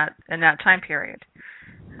interested in that time period.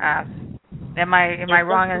 Am I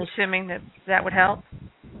wrong in assuming that would help?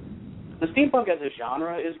 The steampunk as a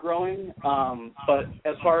genre is growing, but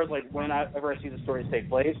as far as like whenever I see the stories take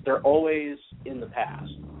place, they're always in the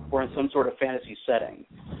past or in some sort of fantasy setting.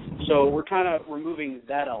 So we're kind of removing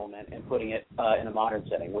that element and putting it in a modern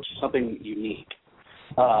setting, which is something unique.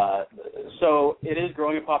 So it is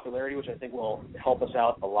growing in popularity, which I think will help us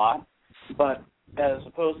out a lot. But as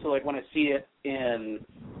opposed to like when I see it in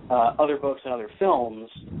other books and other films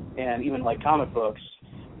and even like comic books,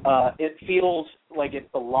 it feels like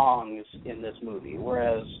it belongs in this movie,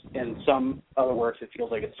 whereas in some other works it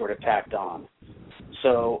feels like it's sort of tacked on.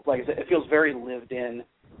 So, like I said, it feels very lived in.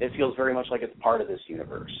 It feels very much like it's part of this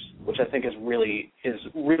universe, which I think is really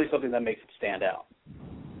something that makes it stand out.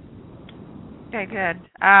 Okay, good.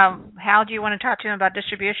 Hal, do you want to talk to him about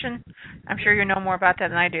distribution? I'm sure you know more about that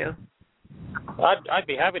than I do. I'd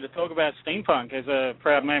be happy to talk about steampunk as a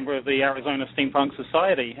proud member of the Arizona Steampunk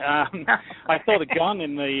Society. I saw the gun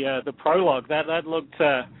in the prologue. That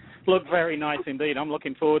looked very nice indeed. I'm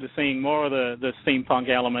looking forward to seeing more of the steampunk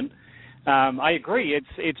element. I agree.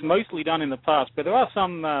 It's mostly done in the past, but there are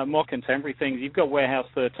some more contemporary things. You've got Warehouse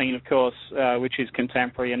 13, of course, which is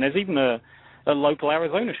contemporary, and there's even a local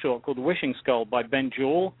Arizona short called The Wishing Skull by Ben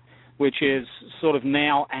Jewell, which is sort of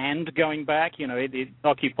now and going back. It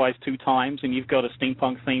occupies two times, and you've got a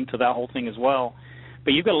steampunk theme to that whole thing as well.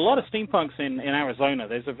 But you've got a lot of steampunks in Arizona.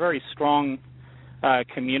 There's a very strong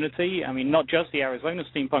community. I mean, not just the Arizona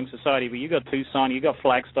Steampunk Society, but you've got Tucson, you've got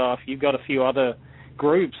Flagstaff, you've got a few other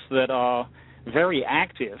groups that are very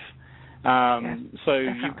active. So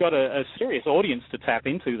you've got a serious audience to tap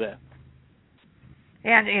into there.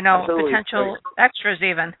 And, Absolutely. potential extras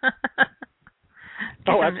even.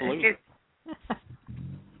 Absolutely.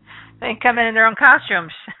 They can come in their own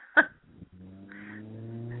costumes.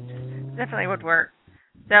 Definitely would work.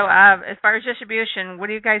 So, as far as distribution, what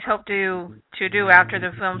do you guys hope to do after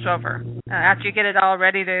the film's over? After you get it all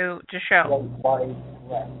ready to show?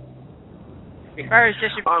 As far as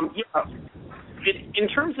distribution. In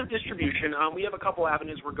terms of distribution, we have a couple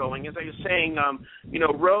avenues we're going. As I was saying,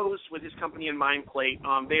 Rose with his company and Mindplate,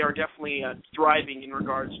 they are definitely thriving in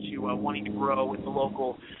regards to wanting to grow with the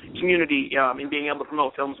local community and being able to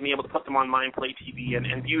promote films and being able to put them on Mindplate TV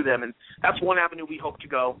and view them. And that's one avenue we hope to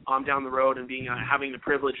go down the road and having the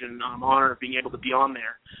privilege and honor of being able to be on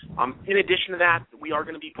there. In addition to that, we are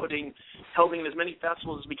going to be holding as many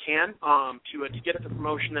festivals as we can to get it the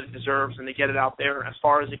promotion that it deserves and to get it out there as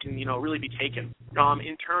far as it can, really be taken.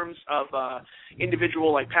 In terms of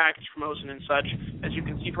individual package promotion and such, as you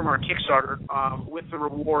can see from our Kickstarter, with the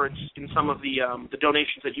rewards in some of the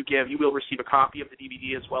donations that you give, you will receive a copy of the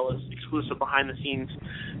DVD as well as exclusive behind the scenes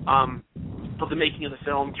of the making of the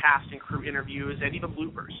film, cast and crew interviews, and even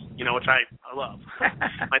bloopers, which I love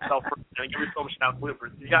myself. Every film should have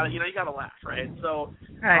bloopers. You gotta laugh, right? So,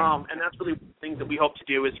 and that's really the things that we hope to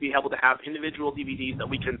do is be able to have individual DVDs that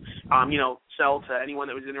we can, sell to anyone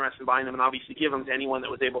that was interested in buying them, and obviously give them to anyone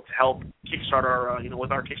that was able to help kickstart our,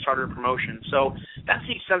 with our Kickstarter promotion. So that's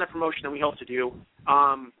the extent of promotion that we hope to do.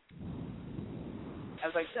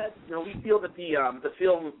 As I said, we feel that the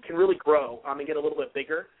film can really grow and get a little bit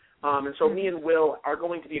bigger. And so me and Will are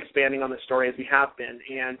going to be expanding on this story as we have been,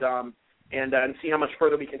 and see how much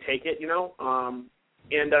further we can take it, and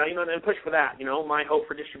push for that. My hope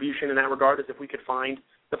for distribution in that regard is if we could find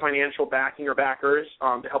the financial backing or backers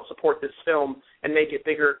to help support this film and make it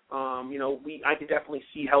bigger. I could definitely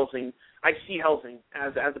see Helsing. I see Helsing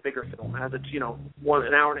as a bigger film, as a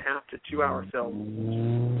an hour and a half to 2 hour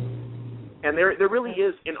film. And there really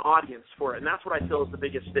is an audience for it, and that's what I feel is the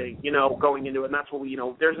biggest thing, going into it. And that's what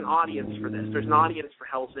there's an audience for this. There's an audience for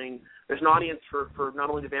Helsing. There's an audience for not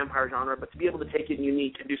only the vampire genre, but to be able to take it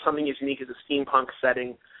unique and do something as unique as a steampunk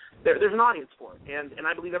setting. There's an audience for it. And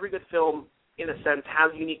I believe every good film, in a sense,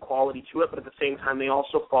 has a unique quality to it, but at the same time, they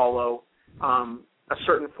also follow a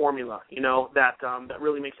certain formula, that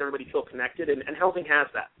really makes everybody feel connected. And Helsing has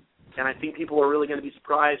that. And I think people are really going to be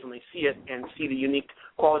surprised when they see it and see the unique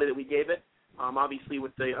quality that we gave it. Obviously,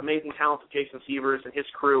 with the amazing talent of Jason Sievers and his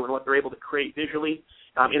crew and what they're able to create visually,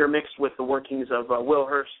 intermixed with the workings of Will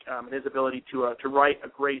Hurst and his ability to write a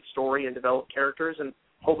great story and develop characters, and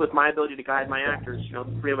hopefully with my ability to guide my actors, the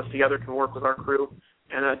three of us together can work with our crew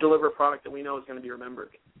and deliver a product that we know is going to be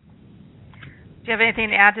remembered. Do you have anything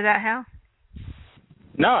to add to that, Hal?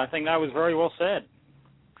 No, I think that was very well said.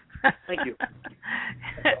 Thank you.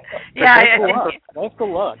 That's the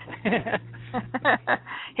luck.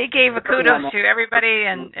 He gave a kudos to everybody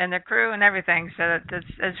and the crew and everything. So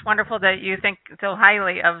it's wonderful that you think so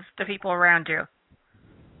highly of the people around you.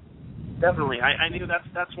 Definitely. I knew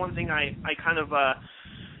that's one thing I kind of a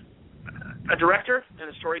director and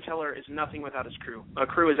a storyteller is nothing without his crew. A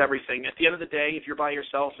crew is everything. At the end of the day, if you're by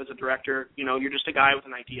yourself as a director, you're just a guy with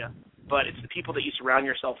an idea. But it's the people that you surround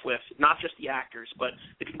yourself with, not just the actors, but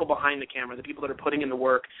the people behind the camera, the people that are putting in the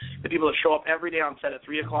work, the people that show up every day on set at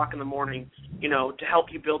 3 o'clock in the morning, to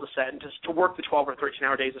help you build a set and just to work the 12 or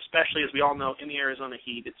 13-hour days, especially, as we all know, in the Arizona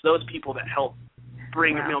heat. It's those people that help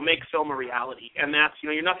bring, make film a reality. And that's,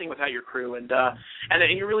 you're nothing without your crew, and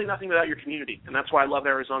you're really nothing without your community. And that's why I love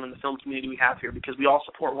Arizona and the film community we have here, because we all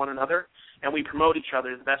support one another and we promote each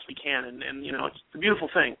other the best we can. And it's a beautiful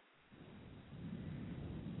thing.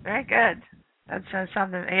 Very good. That's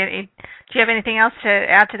something. Do you have anything else to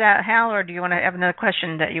add to that, Hal, or do you want to have another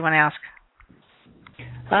question that you want to ask?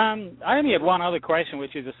 I only had one other question,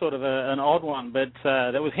 which is a sort of an odd one, but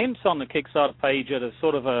there was hints on the Kickstarter page at a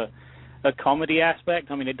sort of a comedy aspect.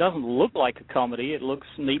 I mean, it doesn't look like a comedy. It looks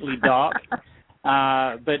neatly dark.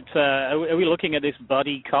 But are we looking at this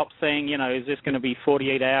buddy cop thing? Is this going to be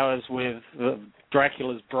 48 Hours with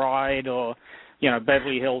Dracula's Bride or,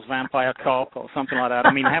 Beverly Hills Vampire Cop or something like that?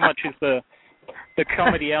 I mean, how much is the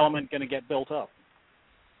comedy element going to get built up?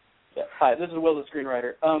 Yeah. Hi, this is Will, the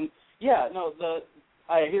screenwriter. I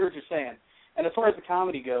hear what you're saying. And as far as the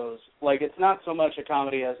comedy goes, it's not so much a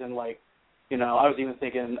comedy as in, I was even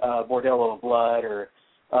thinking Bordello of Blood or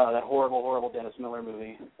that horrible, horrible Dennis Miller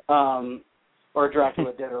movie, or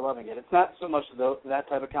Dracula Dead or Loving It. It's not so much that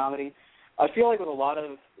type of comedy. I feel like with a lot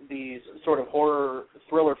of these sort of horror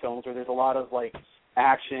thriller films where there's a lot of like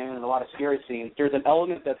action and a lot of scary scenes, there's an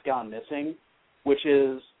element that's gone missing, which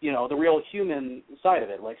is, you know, the real human side of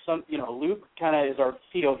it. Like Luke kind of is our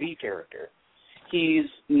POV character. He's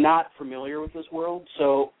not familiar with this world,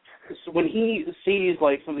 so when he sees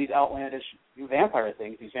like some of these outlandish vampire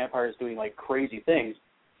things, these vampires doing like crazy things,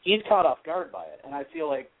 he's caught off guard by it. And I feel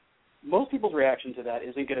like most people's reaction to that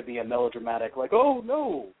isn't going to be a melodramatic, like, oh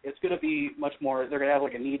no. It's going to be much more, they're going to have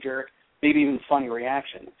like a knee-jerk, maybe even funny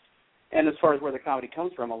reaction. And as far as where the comedy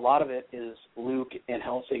comes from, a lot of it is Luke and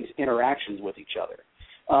Helsing's interactions with each other.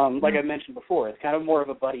 Like I mentioned before, it's kind of more of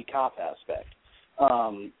a buddy cop aspect,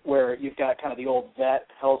 where you've got kind of the old vet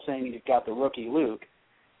Helsing and you've got the rookie Luke,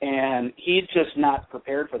 and he's just not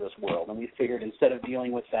prepared for this world. And we figured instead of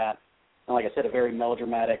dealing with that, and like I said, a very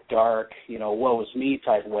melodramatic, dark, you know, woe is me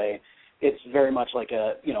type way, it's very much like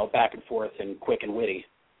a, you know, back and forth and quick and witty.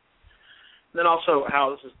 Then also,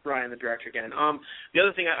 Hal, this is Brian, the director again. The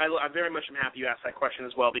other thing, I very much am happy you asked that question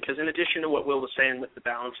as well, because in addition to what Will was saying with the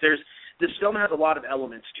balance, this film has a lot of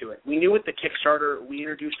elements to it. We knew with the Kickstarter, we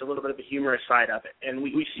introduced a little bit of a humorous side of it, and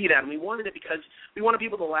we see that, and we wanted it because we wanted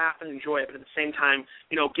people to laugh and enjoy it, but at the same time,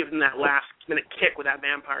 you know, give them that last-minute kick with that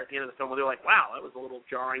vampire at the end of the film where they're like, wow, that was a little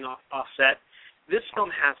jarring offset. This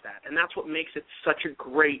film has that, and that's what makes it such a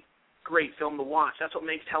great film to watch. That's what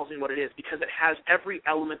makes Helsing what it is, because it has every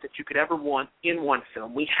element that you could ever want in one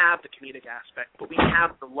film. We have the comedic aspect, but we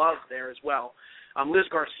have the love there as well. Liz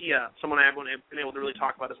Garcia, someone I haven't been able to really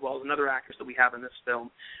talk about as well, is another actress that we have in this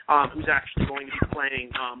film, who's actually going to be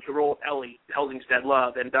playing the role of Ellie, Helsing's dead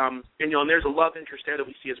love. And there's a love interest there that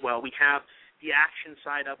we see as well. We have the action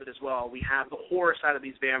side of it as well. We have the horror side of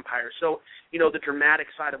these vampires. So, you know, the dramatic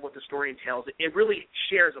side of what the story entails. It really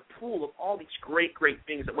shares a pool of all these great, great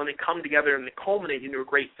things that when they come together and they culminate into a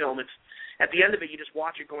great film, it's at the end of it, you just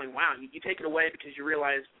watch it going, wow, you take it away because you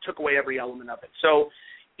realize it took away every element of it. So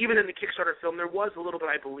even in the Kickstarter film, there was a little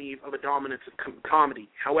bit, I believe, of a dominance of comedy.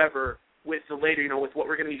 However, with the later, you know, with what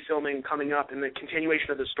we're going to be filming coming up and the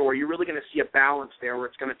continuation of the story, you're really going to see a balance there where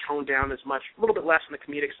it's going to tone down as much, a little bit less on the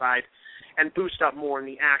comedic side and boost up more on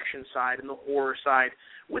the action side and the horror side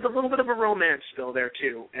with a little bit of a romance still there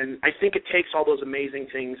too. And I think it takes all those amazing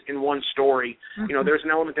things in one story. Mm-hmm. You know, there's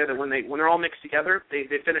an element there that when they're all mixed together, they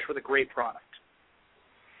finish with a great product.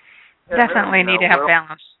 Definitely need to have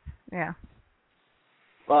balance. Yeah.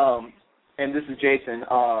 And this is Jason,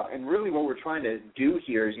 and really what we're trying to do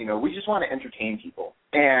here is, you know, we just want to entertain people.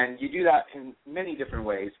 And you do that in many different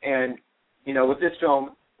ways. And, you know, with this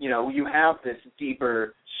film, you know, you have this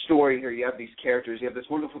deeper story here. You have these characters. You have this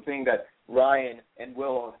wonderful thing that Ryan and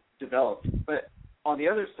Will developed. But on the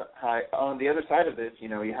other side of this, you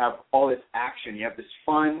know, you have all this action. You have this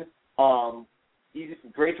fun, easy,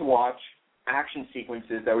 great to watch action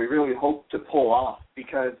sequences that we really hope to pull off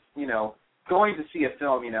because, you know, going to see a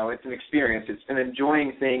film, you know, it's an experience. It's an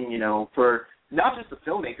enjoying thing, you know, for not just the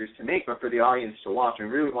filmmakers to make, but for the audience to watch. We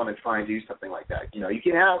really want to try and do something like that. You know, you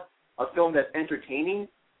can have a film that's entertaining,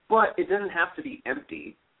 but it doesn't have to be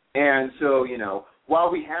empty. And so, you know,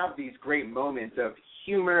 while we have these great moments of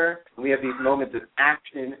humor, and we have these moments of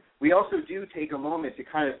action, we also do take a moment to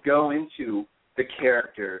kind of go into the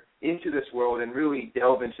character, into this world, and really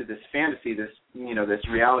delve into this fantasy, this, you know, this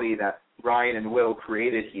reality that Ryan and Will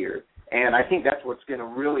created here. And I think that's what's going to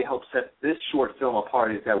really help set this short film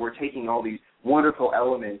apart, is that we're taking all these wonderful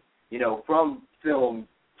elements, you know, from film,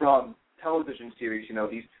 from television series, you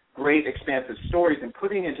know, these great expansive stories, and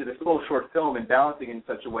putting into this little short film and balancing it in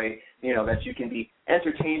such a way, you know, that you can be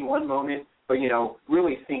entertained one moment, but, you know,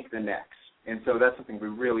 really think the next. And so that's something we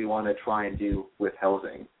really want to try and do with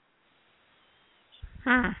Helsing.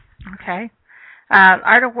 Okay.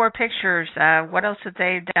 Art of War Pictures, what else have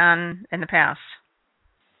they done in the past?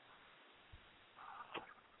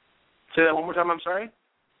 Say that one more time, I'm sorry?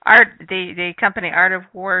 The company Art of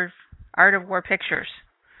War Pictures.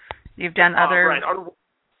 You've done other... Right,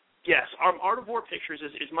 Yes, Art of War Pictures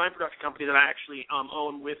is my production company that I actually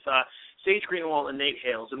own with Sage Greenwald and Nate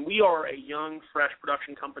Hales, and we are a young, fresh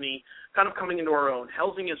production company kind of coming into our own.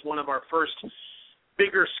 Helsing is one of our first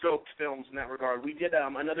bigger scoped films in that regard. We did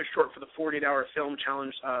another short for the 48-hour film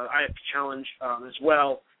challenge, IFP challenge as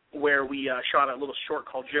well, where we shot a little short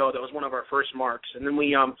called Joe. That was one of our first marks. And then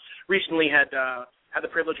we recently had the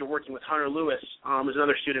privilege of working with Hunter Lewis, who's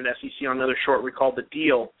another student at SEC, on another short we called The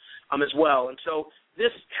Deal as well. And so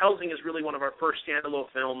this Helsing is really one of our first standalone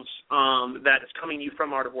films that is coming to you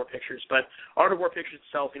from Art of War Pictures. But Art of War Pictures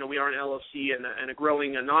itself, you know, we are an LLC and a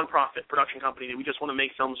growing nonprofit production company that we just want to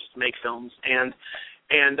make films to make films. And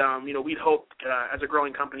And we'd hope as a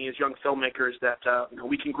growing company, as young filmmakers, that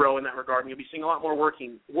we can grow in that regard. And you'll be seeing a lot more work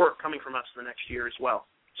coming from us in the next year as well.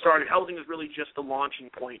 Helsing is really just the launching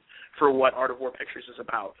point for what Art of War Pictures is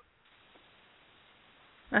about.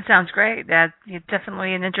 That sounds great. That's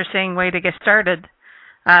definitely an interesting way to get started.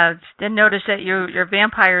 Did notice that your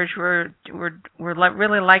vampires were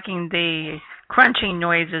really liking the crunching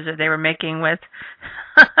noises that they were making with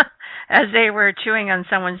as they were chewing on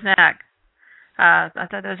someone's neck. I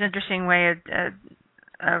thought that was an interesting way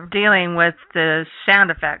of dealing with the sound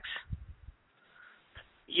effects.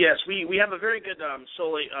 Yes, we have a very good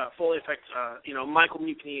Foley effects. Michael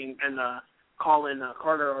Mutiny and Colin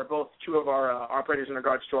Carter are both two of our operators in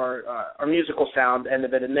regards to our musical sound end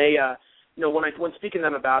of it, and they, when speaking to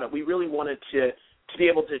them about it, we really wanted to be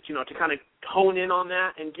able to kind of hone in on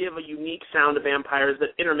that and give a unique sound to vampires that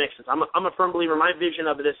intermixes. I'm a firm believer. My vision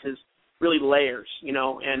of this is really layers,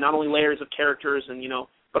 and not only layers of characters and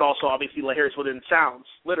but also obviously layers within sounds,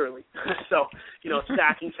 literally. So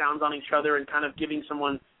stacking sounds on each other and kind of giving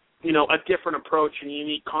someone a different approach and a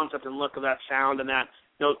unique concept and look of that sound, and that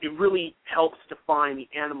it really helps define the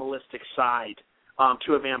animalistic side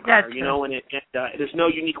to a vampire, and there's no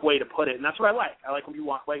unique way to put it, and that's what I like. I like when you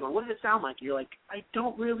walk away going, what does it sound like? And you're like, I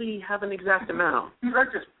don't really have an exact amount. These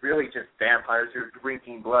aren't just vampires who are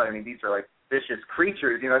drinking blood. I mean, these are like vicious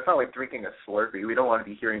creatures. It's not like drinking a Slurpee. We don't want to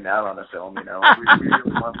be hearing that on the film, We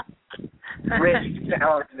really want rich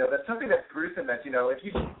sound, That's something that's gruesome that,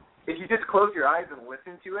 if you just close your eyes and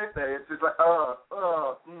listen to it, that it's just like,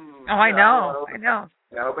 I know.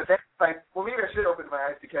 But then it's like, well, maybe I should open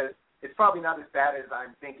my eyes because it's probably not as bad as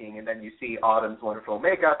I'm thinking, and then you see Autumn's wonderful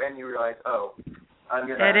makeup, and you realize,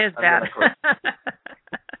 it is bad.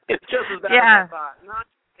 It's just as bad as I thought.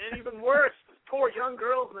 And even worse, poor young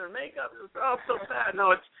girls and their makeup. It's so sad. No,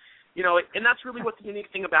 it's, and that's really what the unique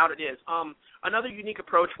thing about it is. Another unique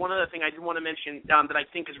approach, one other thing I did want to mention that I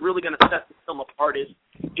think is really going to set the film apart is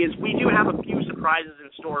we do have a few surprises in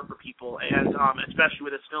store for people, and especially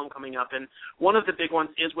with this film coming up. And one of the big ones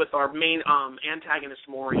is with our main antagonist,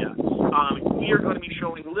 Moria. We are going to be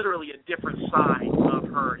showing literally a different side of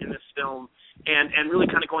her in this film, and really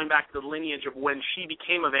kind of going back to the lineage of when she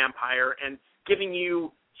became a vampire and giving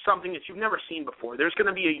you something that you've never seen before. There's going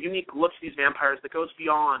to be a unique look to these vampires that goes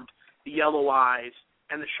beyond the yellow eyes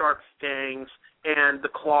and the sharp fangs and the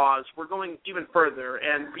claws. We're going even further,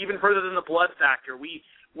 and even further than the blood factor. We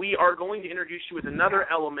are going to introduce you with another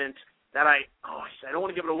element that I don't want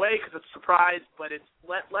to give it away because it's a surprise, but it's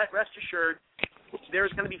rest assured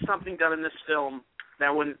there's going to be something done in this film that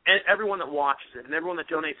when everyone that watches it and everyone that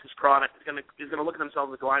donates this product is going to look at themselves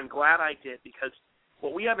and go, I'm glad I did, because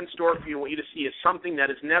what we have in store for you and what you to see is something that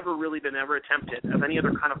has never really been ever attempted of any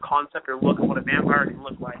other kind of concept or look of what a vampire can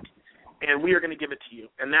look like. And we are going to give it to you.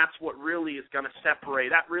 And that's what really is going to separate.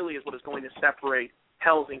 That really is what is going to separate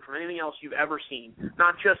Helsing from anything else you've ever seen.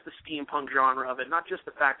 Not just the steampunk genre of it, not just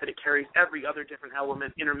the fact that it carries every other different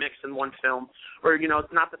element intermixed in one film, or,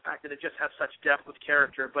 it's not the fact that it just has such depth with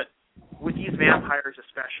character, but with these vampires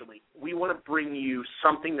especially, we want to bring you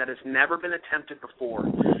something that has never been attempted before.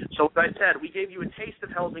 So as I said, we gave you a taste of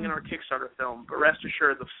Helsing in our Kickstarter film, but rest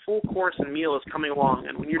assured the full course and meal is coming along,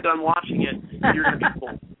 and when you're done watching it, you're going to be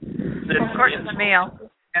full. Of course, the meal.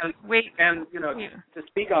 And to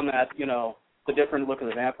speak on that, the different look of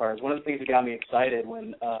the vampires, one of the things that got me excited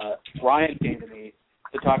when Ryan came to me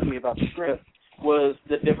to talk to me about the script was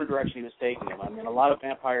the different direction he was taking them. I mean, a lot of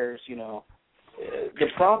vampires, the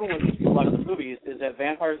problem with a lot of the movies is that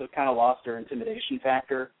vampires have kind of lost their intimidation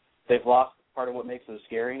factor. They've lost part of what makes them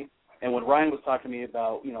scary. And when Ryan was talking to me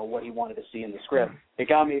about, what he wanted to see in the script, it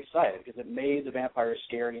got me excited because it made the vampires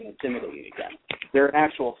scary and intimidating again. They're an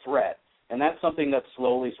actual threat. And that's something that's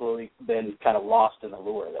slowly been kind of lost in the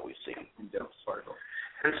lure that we've seen. And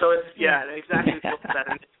so it's, exactly what you said.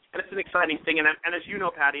 And it's an exciting thing. And as you know,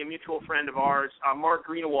 Patty, a mutual friend of ours, Mark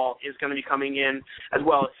Greenewalt, is going to be coming in as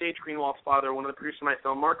well. Sage Greenewalt's father, one of the producers of my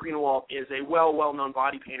film. Mark Greenewalt is a well-known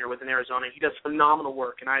body painter within Arizona. He does phenomenal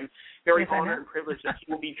work, and I'm very honored and privileged that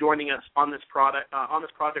he will be joining us on this project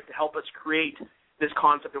to help us create this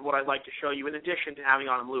concept of what I'd like to show you, in addition to having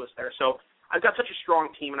Autumn Lewis there. So I've got such a strong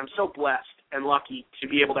team, and I'm so blessed and lucky to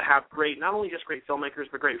be able to have not only just great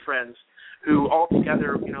filmmakers, but great friends who all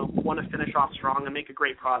together, want to finish off strong and make a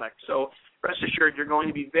great product. So rest assured, you're going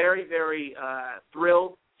to be very, very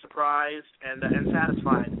thrilled, surprised, and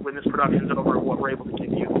satisfied when this production is over and what we're able to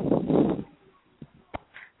give you.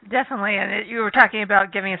 Definitely, and you were talking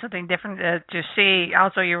about giving us something different to see.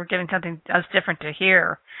 Also, you were giving something else different to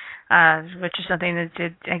hear, which is something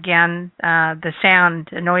that, again, the sound,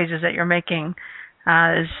 the noises that you're making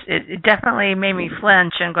It definitely made me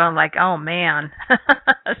flinch and going like, oh man,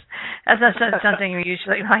 that's not something you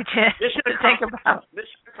usually like to think about.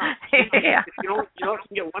 Yeah. If you don't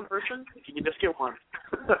get one person, you can just get one.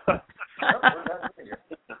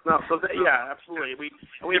 No, so yeah, absolutely.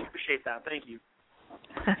 We appreciate that. Thank you.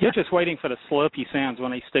 You're just waiting for the slurpy sounds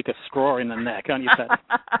when they stick a straw in the neck, aren't you, Pat?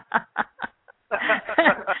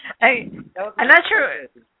 I'm not sure.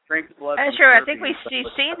 I'm sure. I think we've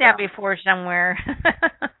seen that before somewhere.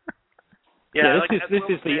 Yeah, this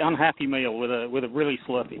is the unhappy meal with a really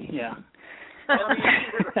slurpy. Yeah.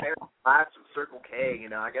 Glass of Circle K,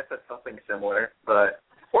 I guess that's something similar, but.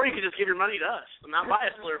 Or you could just give your money to us and not buy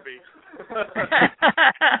a Slurpee.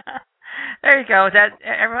 There you go. That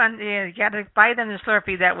everyone, you got to buy them the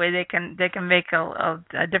Slurpee. That way they can make a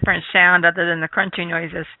different sound other than the crunchy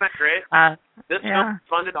noises. Isn't that great? This film is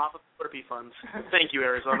funded off of Slurpee funds. Thank you,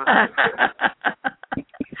 Arizona.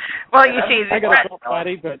 Well, you see, I got to drop,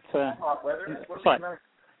 Patty, but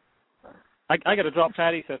I got to drop,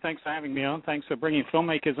 Patty. So thanks for having me on. Thanks for bringing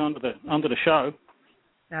filmmakers onto the show.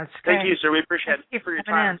 That's great. Thank you, sir. We appreciate it for your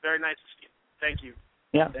time. It's very nice to see you. Thank you.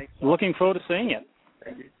 Yeah. Looking forward to seeing it.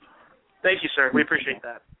 Thank you. Thank you, sir. We appreciate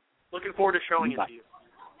that. Looking forward to showing it to you.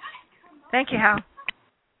 Thank you, Hal.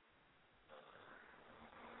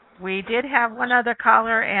 We did have one other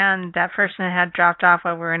caller, and that person had dropped off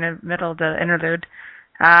while we were in the middle of the interlude.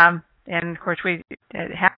 And, of course, we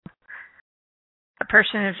have a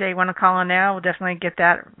person, if they want to call in now, we'll definitely get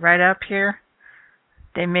that right up here.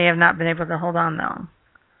 They may have not been able to hold on, though.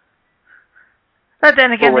 But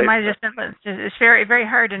then again, it's very, very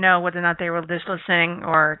hard to know whether or not they were just listening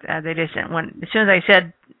or they just didn't want. As soon as I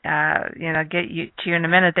said, get you to you in a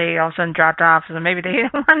minute, they all of a sudden dropped off. So maybe they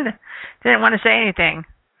didn't want to say anything.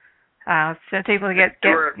 So people get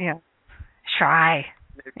shy.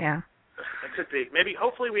 Maybe. Yeah. That could be. Maybe.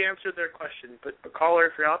 Hopefully, we answered their question. But caller,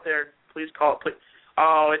 if you're out there, please call. Please.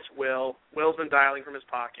 Oh, it's Will. Will's been dialing from his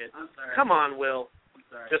pocket. I'm sorry. Come on, Will. I'm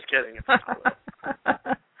sorry. Just kidding. It's not Will.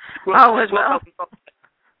 Will.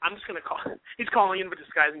 I'm just gonna call. He's calling in with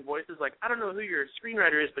disguising voices. Like, I don't know who your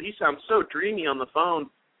screenwriter is, but he sounds so dreamy on the phone.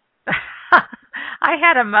 I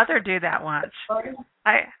had a mother do that once.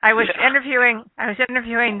 I was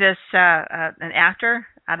interviewing this an actor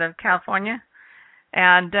out of California,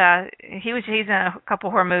 and he's in a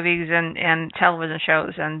couple horror movies and television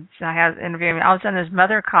shows, and I had interviewing him. All of a sudden, his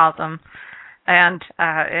mother called him. And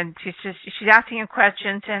she's asking him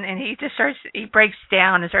questions, and he breaks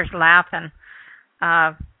down and starts laughing,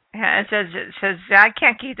 and says I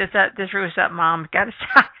can't keep this ruse up, Mom. Got to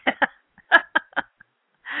stop.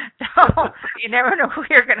 So you never know who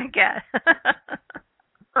you're gonna get.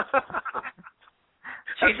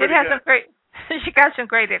 She did have some great. She got some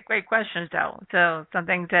great questions though. So some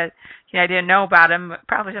things that I didn't know about him.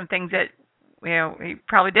 Probably some things that he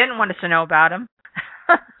probably didn't want us to know about him.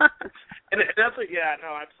 And that's absolutely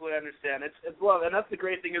understand. It's love, and that's the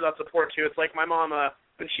great thing about support too. It's like my mom,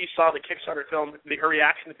 when she saw the Kickstarter film, her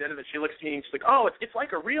reaction at the end of it, she looks at me and she's like, "Oh, it's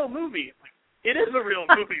like a real movie." I'm like, it is a real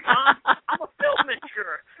movie, Mom. I'm a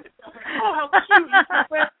filmmaker. Oh, how cute!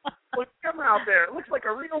 With the camera out there, it looks like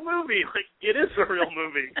a real movie. Like, it is a real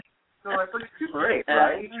movie. No, that's super great,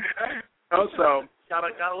 right? So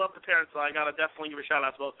gotta love the parents. So I gotta definitely give a shout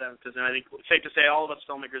out to both parents, and I think it's safe to say all of us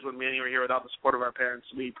filmmakers wouldn't be anywhere here without the support of our parents.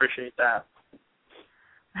 We appreciate that.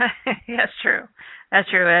 That's true. That's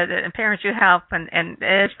true. And parents do help, and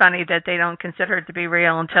it's funny that they don't consider it to be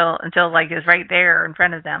real until like it's right there in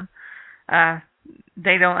front of them.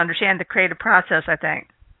 They don't understand the creative process, I think.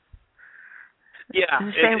 Yeah, I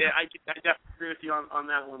definitely agree with you on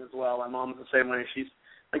that one as well. My mom's the same way. She's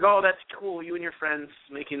like, "Oh, that's cool. You and your friends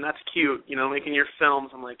that's cute. Making your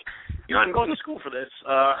films." I'm like, I'm going to school for this.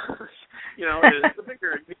 It's a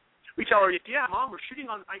bigger. We tell her, "Yeah, Mom, we're shooting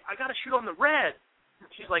on. I got to shoot on the red."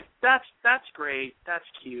 She's like, "That's great. That's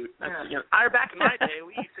cute." Back in my day,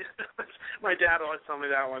 my dad always told me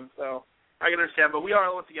that one. So I can understand. But we are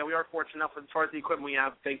fortunate enough as far as the equipment we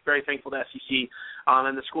have. Very thankful to SEC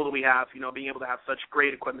and the school that we have. Being able to have such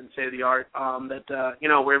great equipment, state of the art.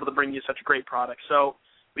 We're able to bring you such a great product. So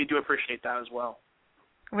we do appreciate that as well.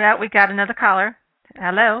 Well, we got another caller.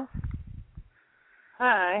 Hello.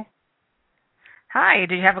 Hi. Hi.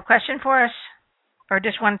 Do you have a question for us, or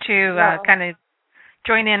just want to kind of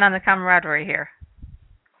join in on the camaraderie here?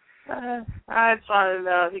 I just wanted to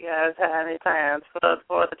know if you guys had any plans for the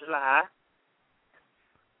 4th of July.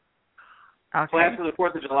 Okay. Plans for the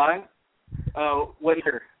 4th of July? What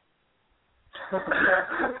year?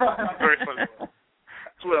 Very funny.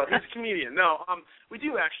 Well, he's a comedian. No, we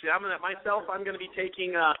do actually. I'm going to be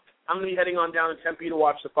taking I'm going to be heading on down to Tempe to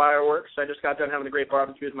watch the fireworks. I just got done having a great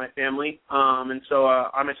barbecue with my family, and so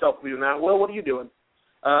I myself will be doing that. Will, what are you doing?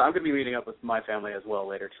 I'm going to be meeting up with my family as well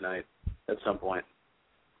later tonight at some point.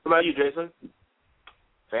 What about you, Jason?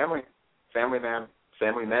 Family man,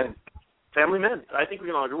 family men. Family men. I think we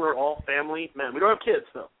can all agree we're all family men. We don't have kids,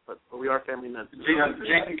 though, but we are family men.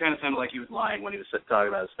 Jason kind of sounded like he was lying when he was talking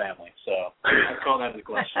about his family, so I call that into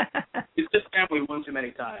question. He's just family one too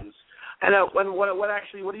many times. And what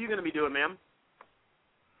are you going to be doing, ma'am?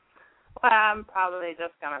 Well, I'm probably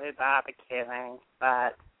just going to be barbecuing,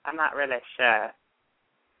 but I'm not really sure.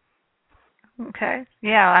 Okay.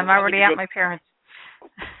 Yeah, I'm already at my parents'.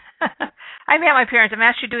 I'm at my parents'. I'm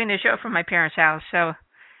actually doing the show from my parents' house, so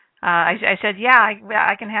I said, yeah,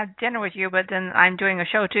 I can have dinner with you, but then I'm doing a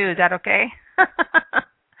show too. Is that okay?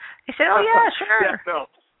 He said, oh yeah, sure. Yeah, no.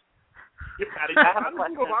 I'm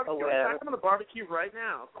going to barbecue right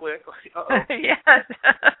now, quick. Uh-oh. Yes.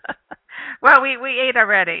 Well, we ate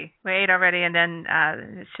already. And then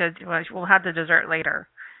said we'll have the dessert later.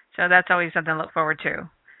 So that's always something to look forward to.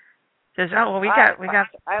 Says, oh, well, we got.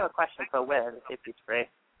 I have a question for Wiz, if he's free.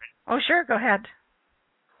 Oh, sure, go ahead.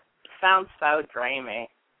 Sounds so dreamy.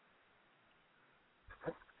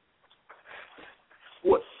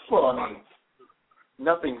 Well, I mean,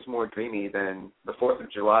 nothing's more dreamy than the 4th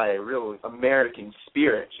of July, a real American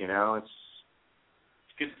spirit, you know. It's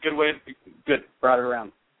good way. Good. Brought it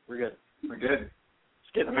around. We're good. Let's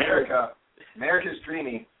get America. America's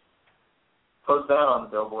dreamy. Post that on the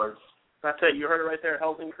billboards. That's it. You heard it right there,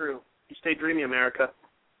 Helsing crew. You stay dreamy, America.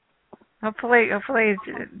 Hopefully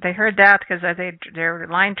they heard that because their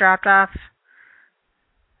line dropped off.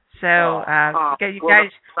 So you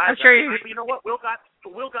guys, I'm sure you know what? Will got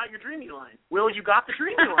your dreamy line. Will, you got the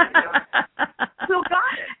dreamy line. Will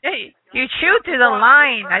got it. Hey, you chew through the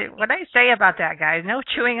line. What I say about that, guys? No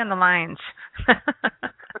chewing on the lines.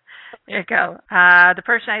 There you go. The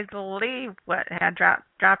person I believe had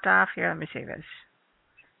dropped off here. Let me see this.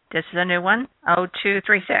 This is a new one.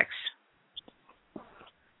 0236.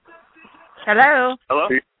 Hello. Hello.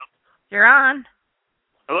 You're on.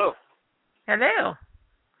 Hello. Hello.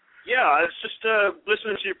 Yeah, I was just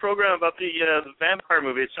listening to your program about the vampire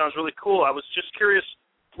movie. It sounds really cool. I was just curious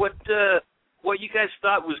what you guys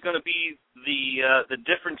thought was going to be the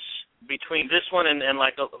difference between this one and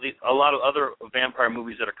like a lot of other vampire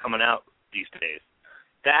movies that are coming out these days.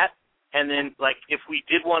 That, and then like if we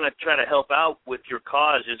did want to try to help out with your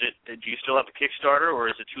cause, do you still have a Kickstarter, or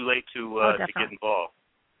is it too late to get involved?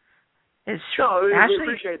 We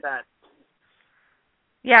appreciate that.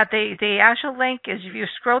 Yeah, the actual link is, if you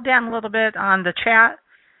scroll down a little bit on the chat,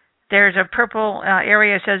 there's a purple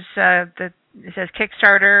area. It says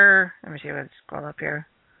Kickstarter. Let me see. Let's scroll up here.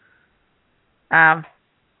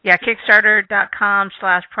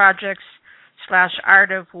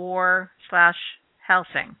 Kickstarter.com/projects/Art of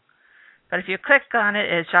War/Helsing. But if you click on it,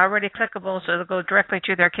 it's already clickable, so it'll go directly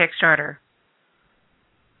to their Kickstarter.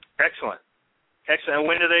 Excellent. And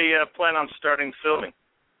when do they plan on starting filming?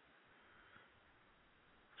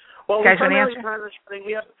 Well, we have a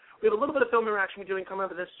little bit of film interaction we're doing coming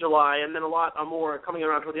up this July, and then a lot more coming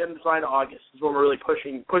around toward the end of July to August is when we're really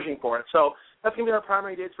pushing for it. So that's going to be our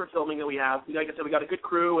primary dates for filming that we have. Like I said, we got a good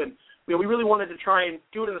crew, and we really wanted to try and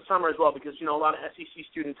do it in the summer as well because, a lot of SEC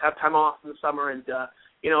students have time off in the summer, and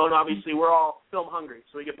and obviously we're all film hungry,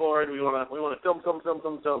 so we get bored. We want to film.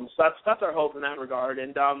 So that's our hope in that regard.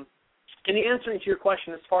 And in the answering to your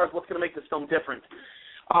question as far as what's going to make this film different,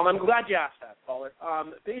 I'm glad you asked that, caller.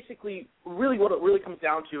 Basically, really what it really comes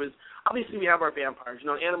down to is, obviously we have our vampires,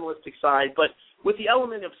 an animalistic side, but with the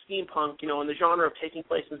element of steampunk, and the genre of taking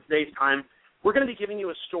place in today's time, we're going to be giving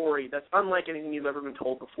you a story that's unlike anything you've ever been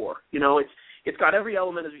told before. It's got every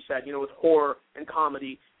element, as we said, with horror and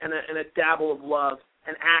comedy and a dabble of love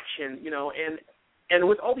and action, and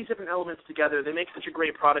with all these different elements together, they make such a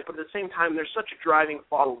great product, but at the same time, there's such a driving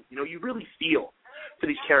following. You really feel for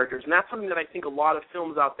these characters, and that's something that I think a lot of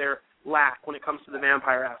films out there lack when it comes to the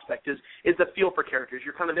vampire aspect, is the feel for characters.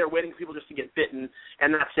 You're kind of there waiting for people just to get bitten,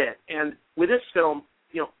 and that's it. And with this film,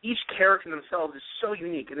 each character themselves is so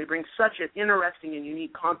unique, and they bring such an interesting and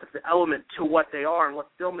unique concept element to what they are and what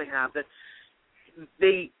film they have that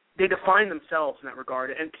they define themselves in that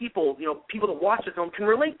regard. And people that watch the film can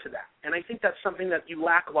relate to that. And I think that's something that you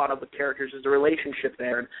lack a lot of with characters, is the relationship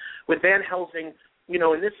there. And with Van Helsing,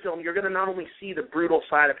 in this film, you're going to not only see the brutal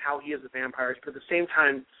side of how he is a vampire, but at the same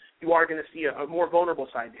time, you are going to see a more vulnerable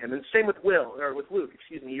side to him. And same with Luke.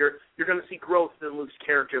 You're going to see growth in Luke's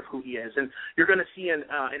character of who he is, and you're going to see an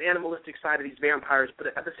animalistic side of these vampires.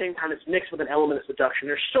 But at the same time, it's mixed with an element of seduction.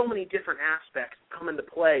 There's so many different aspects that come into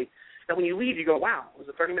play that when you leave, you go, wow, it was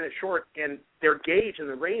a 30-minute short, and their gauge and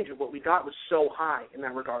the range of what we got was so high in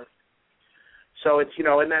that regard. So it's, you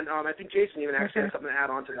know, and then I think Jason even actually has something to add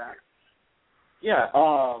on to that. Yeah.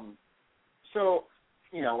 So,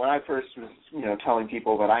 you know, when I first was, you know, telling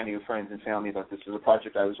people that I knew, friends and family, that this was a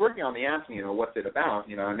project I was working on, they asked me, you know, what's it about?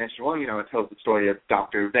 You know, I mentioned, well, you know, it tells the story of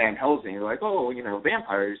Dr. Van Helsing. They're like, oh, you know,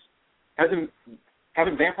 vampires. Haven't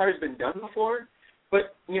vampires been done before?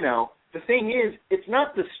 But, you know, the thing is, it's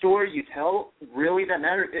not the story you tell really that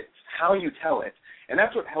matters. It's how you tell it. And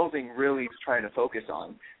that's what Helsing really is trying to focus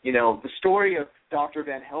on. You know, the story of Dr.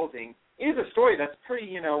 Van Helsing is a story that's pretty,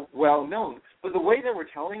 you know, well known. But the way that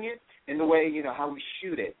we're telling it and the way, you know, how we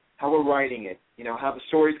shoot it, how we're writing it, you know, how the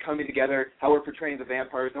story's coming together, how we're portraying the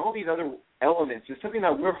vampires, and all these other elements is something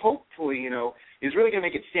that we're hopefully, you know, is really going to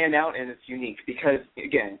make it stand out and it's unique because,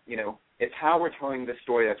 again, you know, it's how we're telling the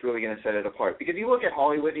story that's really going to set it apart. Because you look at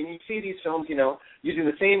Hollywood and you see these films, you know, using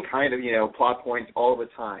the same kind of, you know, plot points all the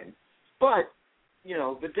time. But, you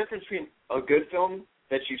know, the difference between a good film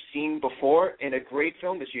that you've seen before and a great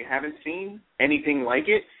film that you haven't seen anything like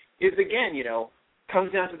it is, again, you know,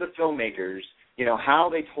 comes down to the filmmakers, you know, how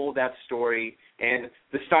they told that story and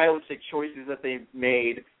the stylistic choices that they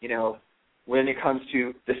made, you know, when it comes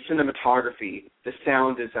to the cinematography, the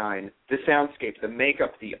sound design, the soundscape, the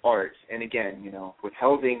makeup, the art. And again, you know, with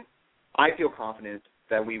Helsing, I feel confident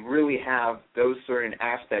that we really have those certain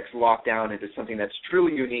aspects locked down into something that's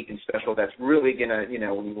truly unique and special that's really going to, you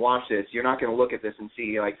know, when you watch this, you're not going to look at this and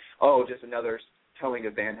see like, oh, just another telling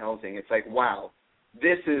of Van Helsing. It's like, wow,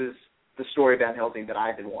 this is the story of Van Helsing that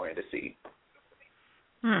I've been wanting to see.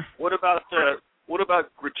 What about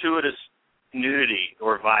gratuitous nudity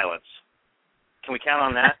or violence? Can we count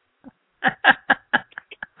on that?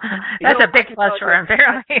 That's a big plus for him,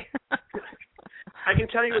 apparently. I can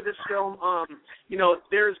tell you with this film, you know,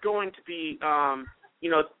 there's going to be, you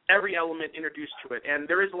know, every element introduced to it, and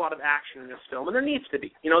there is a lot of action in this film, and there needs to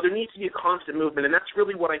be. You know, there needs to be a constant movement, and that's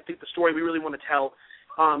really what I think the story we really want to tell.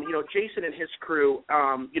 You know, Jason and his crew,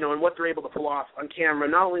 you know, and what they're able to pull off on camera,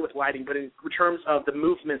 not only with lighting, but in terms of the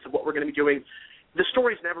movements of what we're going to be doing. The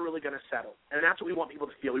story's never really going to settle, and that's what we want people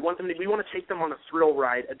to feel. We want to take them on a thrill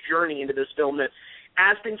ride, a journey into this film that,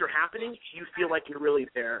 as things are happening, you feel like you're really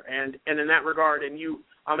there, and in that regard, and you,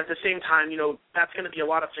 at the same time, you know, that's going to be a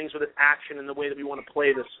lot of things with this action and the way that we want to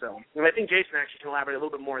play this film. And I think Jason actually can elaborate a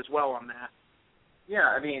little bit more as well on that.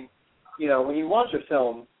 Yeah, I mean, you know, when you watch a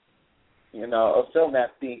film, you know, a film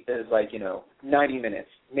that is like, you know, 90 minutes,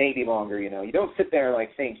 maybe longer, you know, you don't sit there and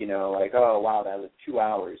like think, you know, like, oh, wow, that was 2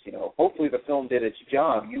 hours, you know. Hopefully the film did its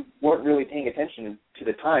job. You weren't really paying attention to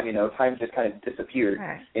the time, you know, time just kind of disappeared,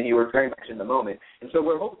 and you were very much in the moment. And so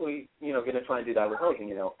we're hopefully, you know, going to try and do that with Helsing,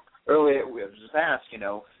 you know. Earlier we was just asked, you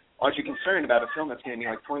know, aren't you concerned about a film that's going to be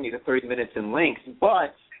like 20 to 30 minutes in length?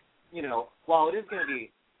 But, you know, while it is going to be,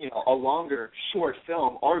 you know, a longer, short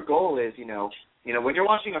film, our goal is, you know, when you're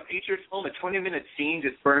watching a feature film, a 20-minute scene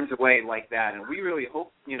just burns away like that. And we really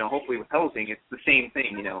hope, you know, hopefully with Helsing, it's the same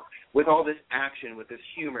thing, you know, with all this action, with this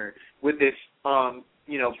humor, with this,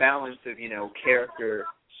 you know, balance of, you know, character,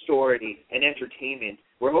 story, and entertainment.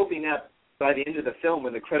 We're hoping that by the end of the film,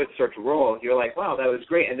 when the credits start to roll, you're like, wow, that was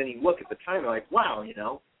great. And then you look at the time, and you're like, wow, you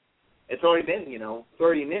know, it's already been, you know,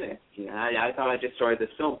 30 minutes. You know, I thought I just started this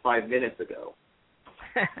film 5 minutes ago.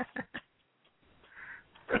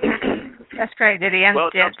 That's great. Did he end? Well,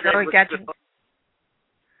 I was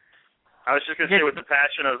just going to say, with the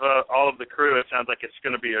passion of all of the crew, it sounds like it's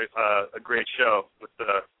going to be a great show with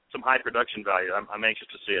some high production value. I'm anxious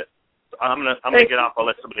to see it. So I'm gonna get off. I'll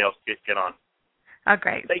let somebody else get on. Oh,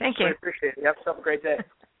 great. Thank you. I appreciate it. You have yourself a great day.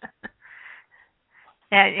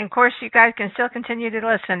 And of course, you guys can still continue to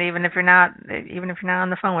listen, even if you're not on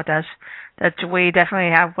the phone with us. That we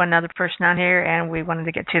definitely have one other person on here, and we wanted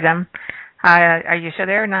to get to them. Are you still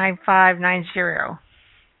there? 9590.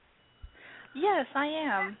 Yes, I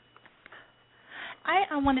am.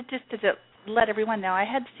 I wanted just to let everyone know I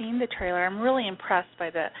had seen the trailer. I'm really impressed by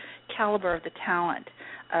the caliber of the talent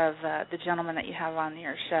of the gentleman that you have on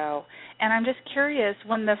your show, and I'm just curious,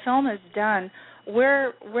 when the film is done,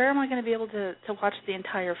 where am I going to be able to watch the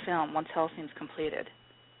entire film once Helsing's completed?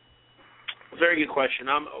 Very good question.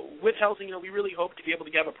 With Helsing, you know, we really hope to be able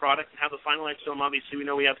to have a product and have a finalized film. Obviously, we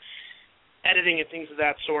know we have editing and things of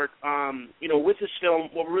that sort. You know, with this film,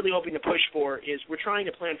 what we're really hoping to push for is we're trying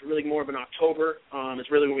to plan for really more of an October. It's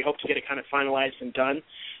really when we hope to get it kind of finalized and done.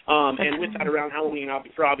 And with that around Halloween,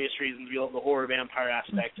 for obvious reasons, we love the horror vampire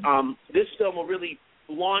aspect. This film will really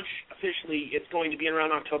launch officially. It's going to be in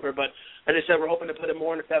around October, but as I said, we're hoping to put it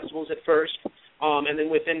more into festivals at first, and then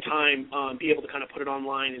within time be able to kind of put it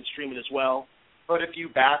online and stream it as well. But if you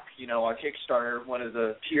back, on Kickstarter, one of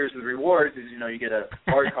the tiers of the rewards is, you get a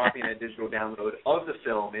hard copy and a digital download of the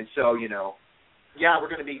film. And so, yeah, we're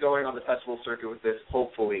going to be going on the festival circuit with this,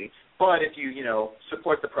 hopefully. But if you,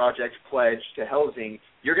 support the project pledge to Helsing,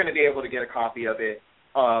 you're going to be able to get a copy of it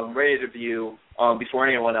ready to view before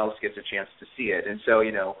anyone else gets a chance to see it. And so,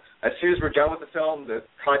 as soon as we're done with the film, the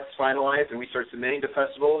cut's finalized, and we start submitting to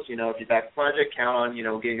festivals, if you back the project, count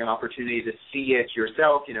on, getting an opportunity to see it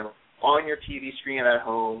yourself, on your TV screen at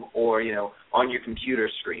home or, on your computer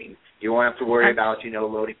screen. You won't have to worry about,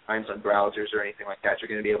 loading times on browsers or anything like that. You're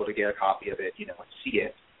going to be able to get a copy of it, and see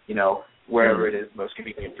it, wherever it is most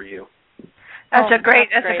convenient for you. That's great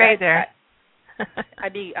there.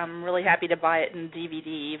 I'm really happy to buy it in DVD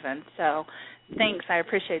even. So thanks, I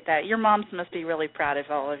appreciate that. Your moms must be really proud of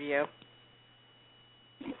all of you.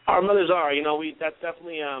 Our mothers are, that's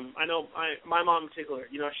definitely. I know my mom in particular.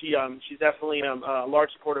 She's definitely a large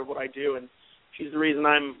supporter of what I do, and she's the reason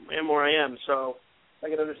I am where I am. So I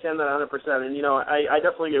can understand that 100%. And I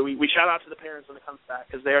definitely agree. We shout out to the parents when it comes back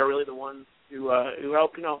because they are really the ones who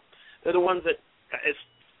help. They're the ones that, as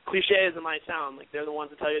cliche as it might sound, like they're the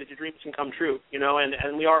ones that tell you that your dreams can come true.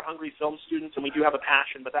 And we are hungry film students, and we do have a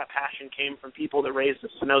passion, but that passion came from people that raised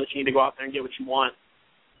us to know that you need to go out there and get what you want,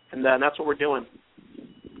 and that's what we're doing.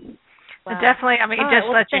 Wow. Definitely,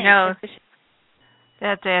 let you know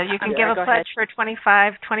that you can give a pledge for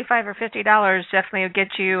 $25 or $50. Definitely will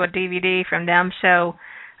get you a DVD from them. So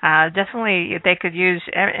definitely they could use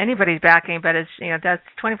anybody's backing, but it's that's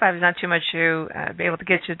 $25 is not too much to be able to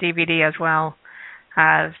get you a DVD as well.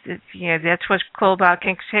 That's what's cool about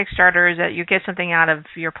Kickstarter is that you get something out of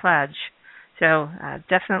your pledge. So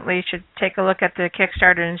definitely should take a look at the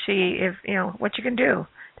Kickstarter and see if what you can do.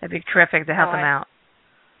 That'd be terrific to help them out.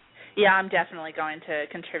 Yeah, I'm definitely going to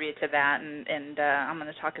contribute to that, and I'm going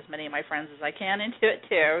to talk as many of my friends as I can into it,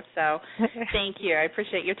 too. So thank you. I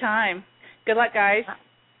appreciate your time. Good luck, guys.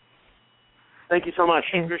 Thank you so much.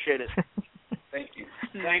 Appreciate it. Thank you.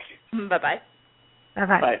 Thank you. Bye-bye.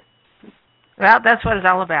 Bye-bye. Bye. Well, that's what it's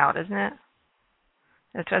all about, isn't it?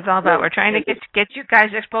 That's what it's all about. We're trying to get you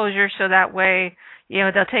guys exposure so that way,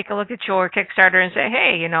 they'll take a look at your Kickstarter and say,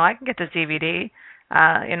 hey, I can get this DVD.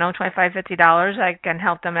 $25, $50, I can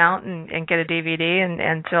help them out and get a DVD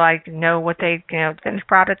and so I know what they finished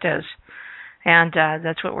product is. And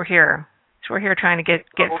that's what we're here. So we're here trying to get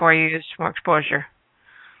for you is more exposure.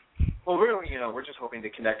 Well, really, we're just hoping to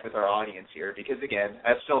connect with our audience here because, again,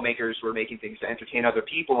 as filmmakers, we're making things to entertain other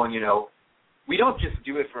people, and, we don't just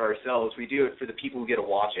do it for ourselves. We do it for the people who get to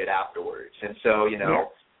watch it afterwards. And so,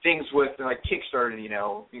 things with like Kickstarter,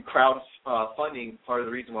 crowdfunding, part of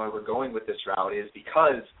the reason why we're going with this route is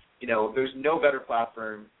because, there's no better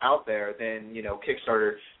platform out there than,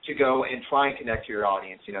 Kickstarter to go and try and connect to your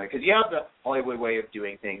audience, because you have the Hollywood way of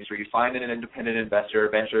doing things where you find an independent investor,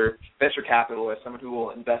 venture capitalist, someone who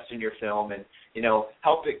will invest in your film and,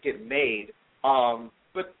 help it get made.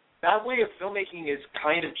 But that way of filmmaking is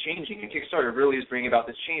kind of changing, and Kickstarter really is bringing about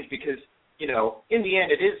this change because, in the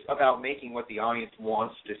end, it is about making what the audience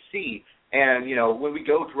wants to see. And, when we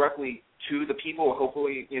go directly to the people,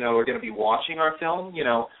 hopefully, are going to be watching our film,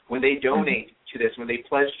 when they donate to this, when they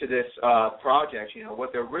pledge to this project,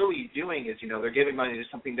 what they're really doing is, they're giving money to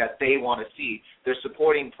something that they want to see. They're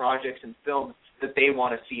supporting projects and films that they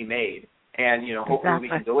want to see made. And, hopefully we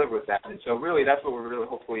can deliver with that. And so really that's what we're really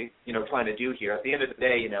hopefully, trying to do here. At the end of the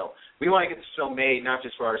day, we want to get this film made not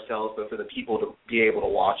just for ourselves, but for the people to be able to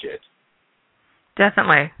watch it.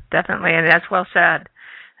 Definitely, and that's well said.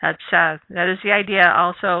 That is the idea.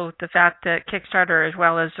 Also, the fact that Kickstarter, as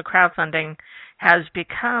well as the crowdfunding, has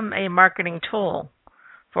become a marketing tool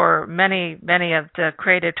for many of the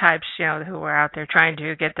creative types, who are out there trying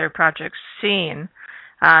to get their projects seen.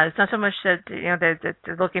 It's not so much that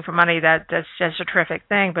they're looking for money. That's just a terrific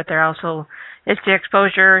thing, but they're also it's the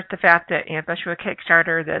exposure, the fact that especially with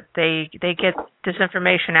Kickstarter, that they get this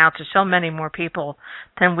information out to so many more people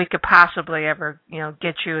than we could possibly ever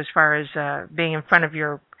get you as far as being in front of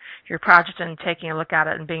your project and taking a look at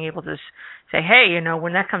it and being able to say, hey,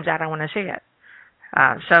 when that comes out, I want to see it.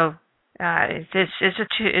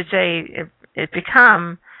 It's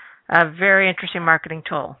become a very interesting marketing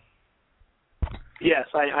tool. Yes,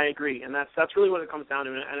 I agree, and that's really what it comes down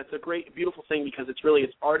to, and it's a great, beautiful thing because it's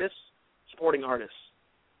artists supporting artists,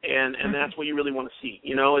 and that's what you really want to see.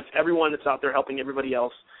 It's everyone that's out there helping everybody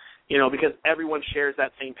else, because everyone shares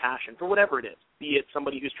that same passion for whatever it is, be it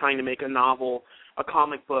somebody who's trying to make a novel, a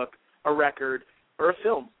comic book, a record, or a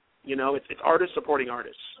film. It's artists supporting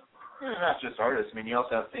artists. Yeah, not just artists. I mean, you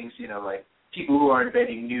also have things, like people who are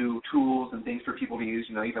inventing new tools and things for people to use,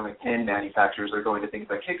 even like pen manufacturers are going to things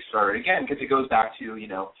like Kickstarter, again, because it goes back to,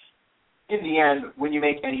 in the end, when you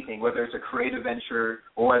make anything, whether it's a creative venture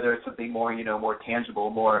or whether it's something more, more tangible,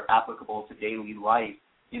 more applicable to daily life,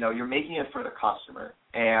 you're making it for the customer.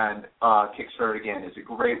 And Kickstarter, again, is a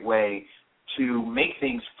great way to make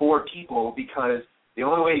things for people, because the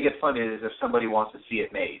only way to get funded is if somebody wants to see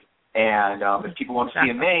it made. And if people want to see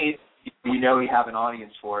it made, you have an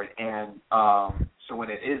audience for it. And so when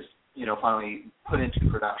it is, finally put into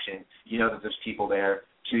production, that there's people there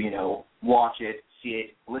to, watch it, see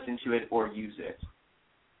it, listen to it, or use it.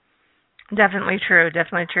 Definitely true.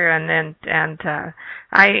 And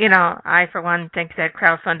I for one think that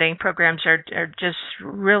crowdfunding programs are just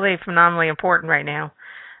really phenomenally important right now,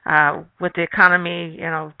 with the economy,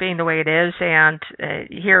 being the way it is. And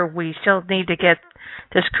here we still need to get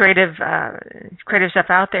this creative stuff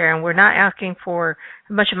out there. And we're not asking for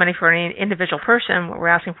a bunch of money for any individual person. What we're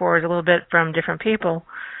asking for is a little bit from different people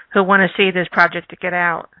who want to see this project to get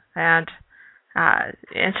out and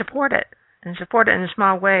support it in a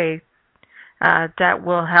small way. That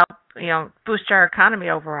will help, boost our economy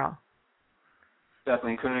overall.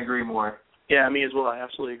 Definitely, couldn't agree more. Yeah, me as well. I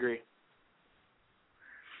absolutely agree.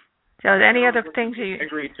 So, any other things you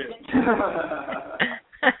agree too?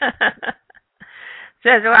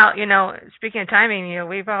 Well, speaking of timing,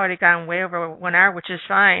 we've already gone way over 1 hour, which is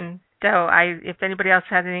fine. So, if anybody else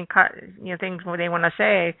has any things they want to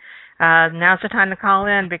say, now's the time to call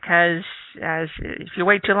in, because if you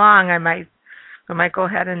wait too long, we might go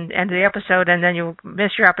ahead and end the episode, and then you'll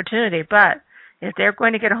miss your opportunity. But if they're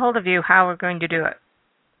going to get a hold of you, how are we going to do it?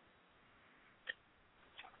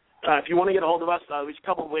 If you want to get a hold of us, there's a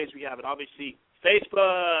couple of ways we have it. Obviously,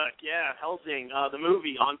 Facebook, Helsing, the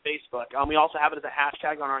movie on Facebook. We also have it as a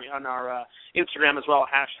hashtag on our Instagram as well,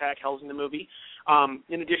 hashtag Helsing the movie.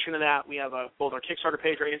 In addition to that, we have both our Kickstarter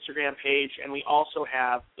page, our Instagram page, and we also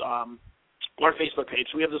have our Facebook page.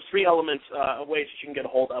 So we have those three elements of ways that you can get a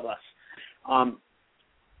hold of us.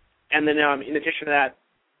 And then in addition to that,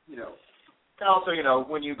 also,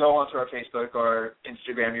 when you go onto our Facebook or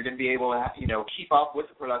Instagram, you're going to be able to, keep up with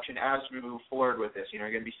the production as we move forward with this.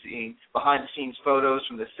 You're going to be seeing behind-the-scenes photos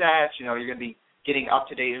from the sets. You're going to be getting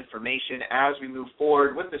up-to-date information as we move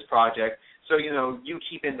forward with this project. So, you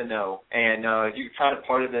keep in the know, and you're kind of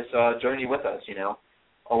part of this journey with us,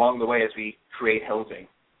 along the way as we create Helsing.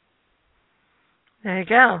 There you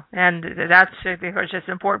go. And that's, of course, just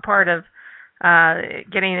an important part of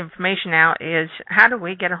getting information out is how do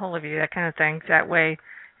we get a hold of you, that kind of thing. That way,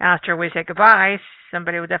 after we say goodbye,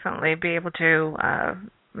 somebody will definitely be able to,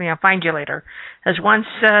 find you later. As once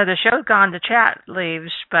the show's gone, the chat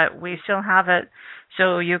leaves, but we still have it.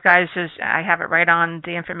 So you guys, I have it right on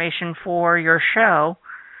the information for your show,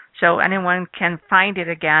 so anyone can find it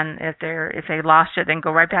again if they lost it. Then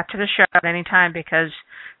go right back to the show at any time, because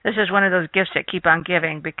this is one of those gifts that keep on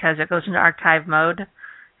giving, because it goes into archive mode,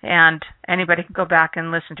 and anybody can go back and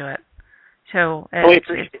listen to it. So we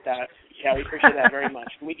appreciate that. Yeah, we appreciate that very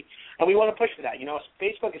much. And we want to push for that.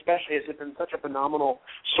 Facebook especially has been such a phenomenal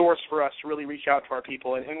source for us to really reach out to our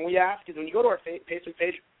people. And we ask is when you go to our Facebook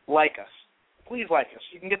page, like us. Please like us.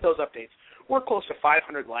 You can get those updates. We're close to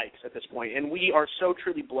 500 likes at this point, and we are so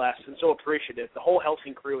truly blessed and so appreciative. The whole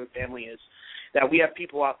Helsing crew and family is that we have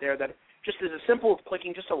people out there that just is as simple as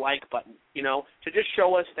clicking just a like button, to just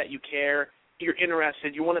show us that you care, you're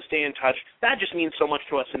interested, you want to stay in touch. That just means so much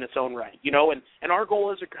to us in its own right, and our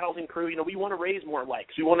goal as a Helsing crew, we want to raise more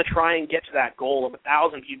likes. We want to try and get to that goal of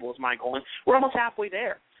 1,000 people is my goal, and we're almost halfway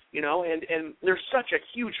there, and there's such a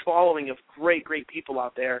huge following of great people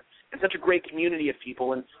out there and such a great community of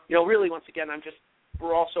people. And, really, once again,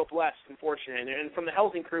 we're all so blessed and fortunate. And from the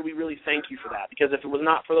Helsing crew, we really thank you for that, because if it was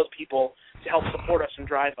not for those people to help support us and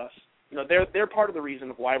drive us, they're part of the reason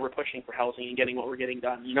of why we're pushing for Helsing and getting what we're getting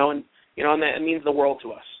done, and that it means the world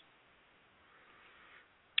to us.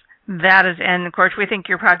 That is, and of course, we think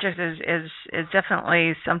your project is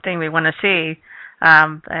definitely something we want to see.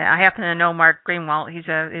 I happen to know Mark Greenwald. He's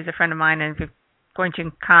a friend of mine, and we're going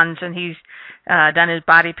to cons, and he's done his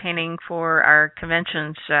body painting for our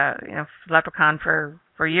conventions, Leprechaun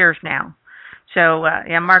for years now. So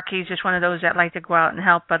Mark, he's just one of those that like to go out and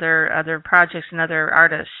help other projects and other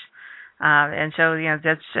artists. And so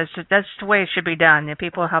that's the way it should be done.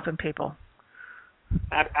 People helping people.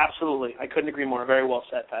 Absolutely, I couldn't agree more. Very well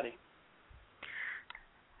said, Patty.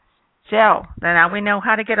 So now we know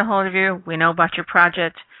how to get a hold of you. We know about your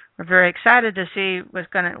project. We're very excited to see what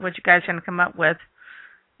you guys are going to come up with.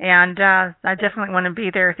 And I definitely want to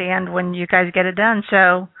be there at the end when you guys get it done.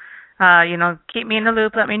 So, keep me in the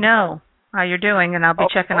loop. Let me know how you're doing, and I'll be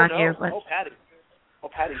checking on you.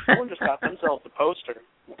 Patty, someone just got themselves a poster,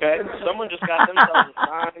 okay? Someone just got themselves a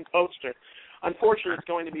signed poster. Unfortunately, it's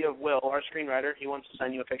going to be of Will, our screenwriter. He wants to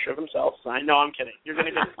send you a picture of himself. So no, I'm kidding. You're going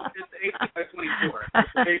to get it's 18 by 24.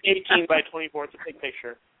 18 by 24. It's a big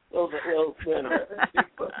picture. A big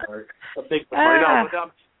bookmark. A big bookmark.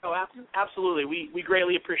 No, absolutely. We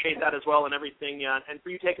greatly appreciate that as well and everything. And for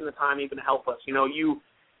you taking the time even to help us.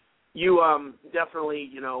 You definitely,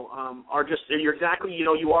 are just, you're exactly,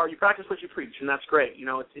 you practice what you preach, and that's great.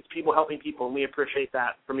 It's people helping people, and we appreciate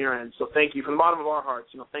that from your end. So thank you from the bottom of our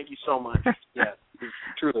hearts. Thank you so much. Yeah,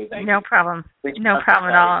 truly, thank you. No problem. No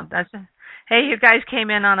problem at all. Hey, you guys came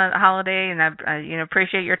in on a holiday, and I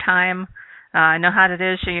appreciate your time. I know how it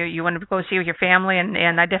is, so you want to go see with your family,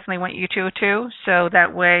 and I definitely want you to, too, so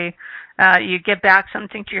that way you give back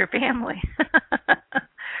something to your family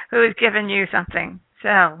who has given you something.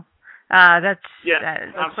 So... That's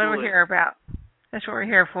what we're here about. That's what we're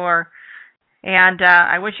here for. And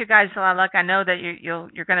I wish you guys a lot of luck. I know that you're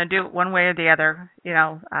going to do it one way or the other,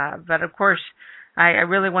 but of course, I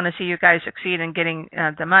really want to see you guys succeed in getting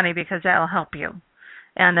the money because that'll help you,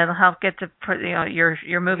 and it'll help get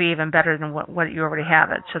your movie even better than what you already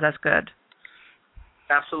have it. So that's good.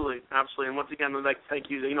 Absolutely. And once again, I'd like to thank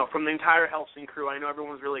you. From the entire Helsing crew, I know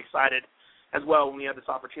everyone's really excited as well when we had this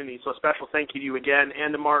opportunity. So a special thank you to you again,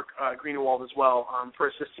 and to Mark Greenewald as well for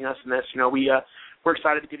assisting us in this. We're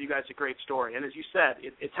excited to give you guys a great story. And as you said,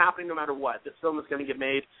 it's happening no matter what. This film is going to get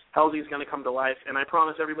made. Helsing is going to come to life. And I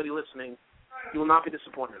promise everybody listening, you will not be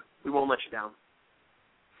disappointed. We won't let you down.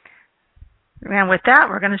 And with that,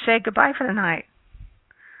 we're going to say goodbye for the night.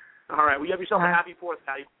 All right. Well, you have yourself a happy 4th,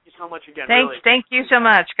 Patty. Thank you so much again. Thank you so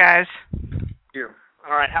much, guys. Thank you.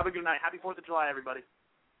 All right. Have a good night. Happy 4th of July, everybody.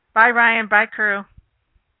 Bye, Ryan. Bye, crew.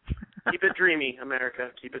 Keep it dreamy,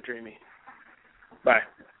 America. Keep it dreamy. Bye.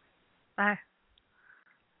 Bye.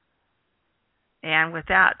 And with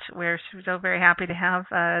that, we're so very happy to have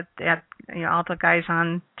all the guys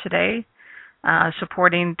on today,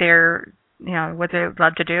 supporting their, what they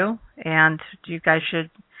love to do. And you guys should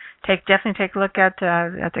definitely take a look at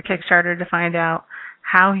the Kickstarter to find out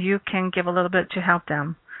how you can give a little bit to help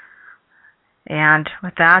them. And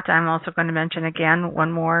with that, I'm also going to mention again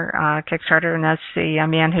one more Kickstarter, and that's the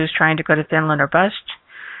man who's trying to go to Finland or bust.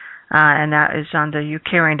 And that is on the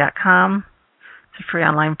ucaring.com. It's a free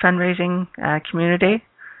online fundraising community.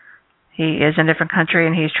 He is in a different country,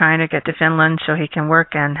 and he's trying to get to Finland so he can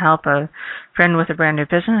work and help a friend with a brand new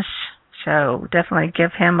business. So definitely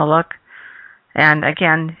give him a look. And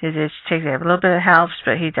again, it takes a little bit of help,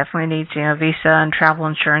 but he definitely needs visa and travel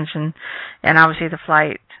insurance and obviously the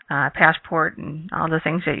flight. Passport and all the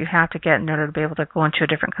things that you have to get in order to be able to go into a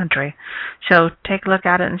different country. So take a look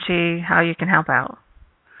at it and see how you can help out.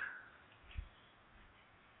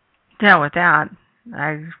 Now with that,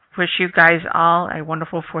 I wish you guys all a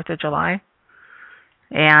wonderful 4th of July.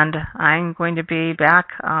 And I'm going to be back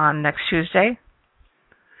on next Tuesday.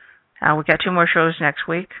 We got 2 more shows next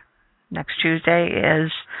week. Next Tuesday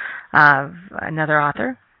is another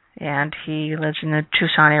author, and he lives in the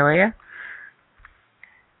Tucson area.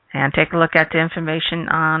 And take a look at the information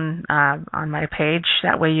on my page.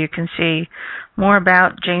 That way you can see more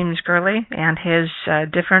about James Gurley and his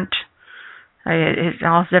different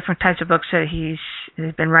types of books that he's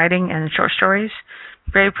been writing and short stories.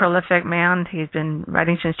 Very prolific man. He's been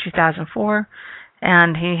writing since 2004,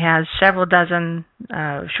 and he has several dozen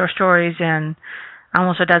short stories and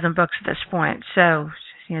almost a dozen books at this point. So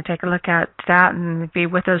take a look at that and be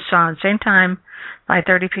with us on the same time,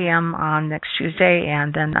 5:30 p.m. on next Tuesday.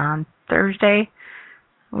 And then on Thursday,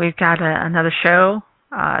 we've got another show.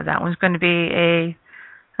 That one's going to be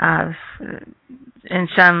in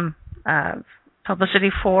some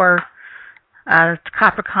publicity for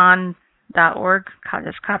CopperCon.org.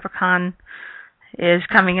 This CopperCon is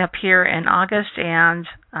coming up here in August, and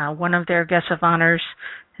one of their guests of honors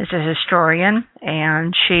is a historian,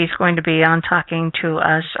 and she's going to be on talking to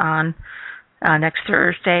us on next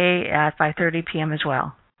Thursday at 5:30 p.m. as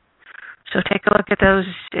well. So take a look at those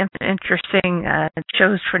interesting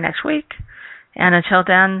shows for next week. And until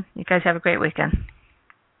then, you guys have a great weekend.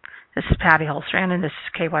 This is Patty Holstrand, and this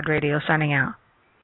is KWAD Radio signing out.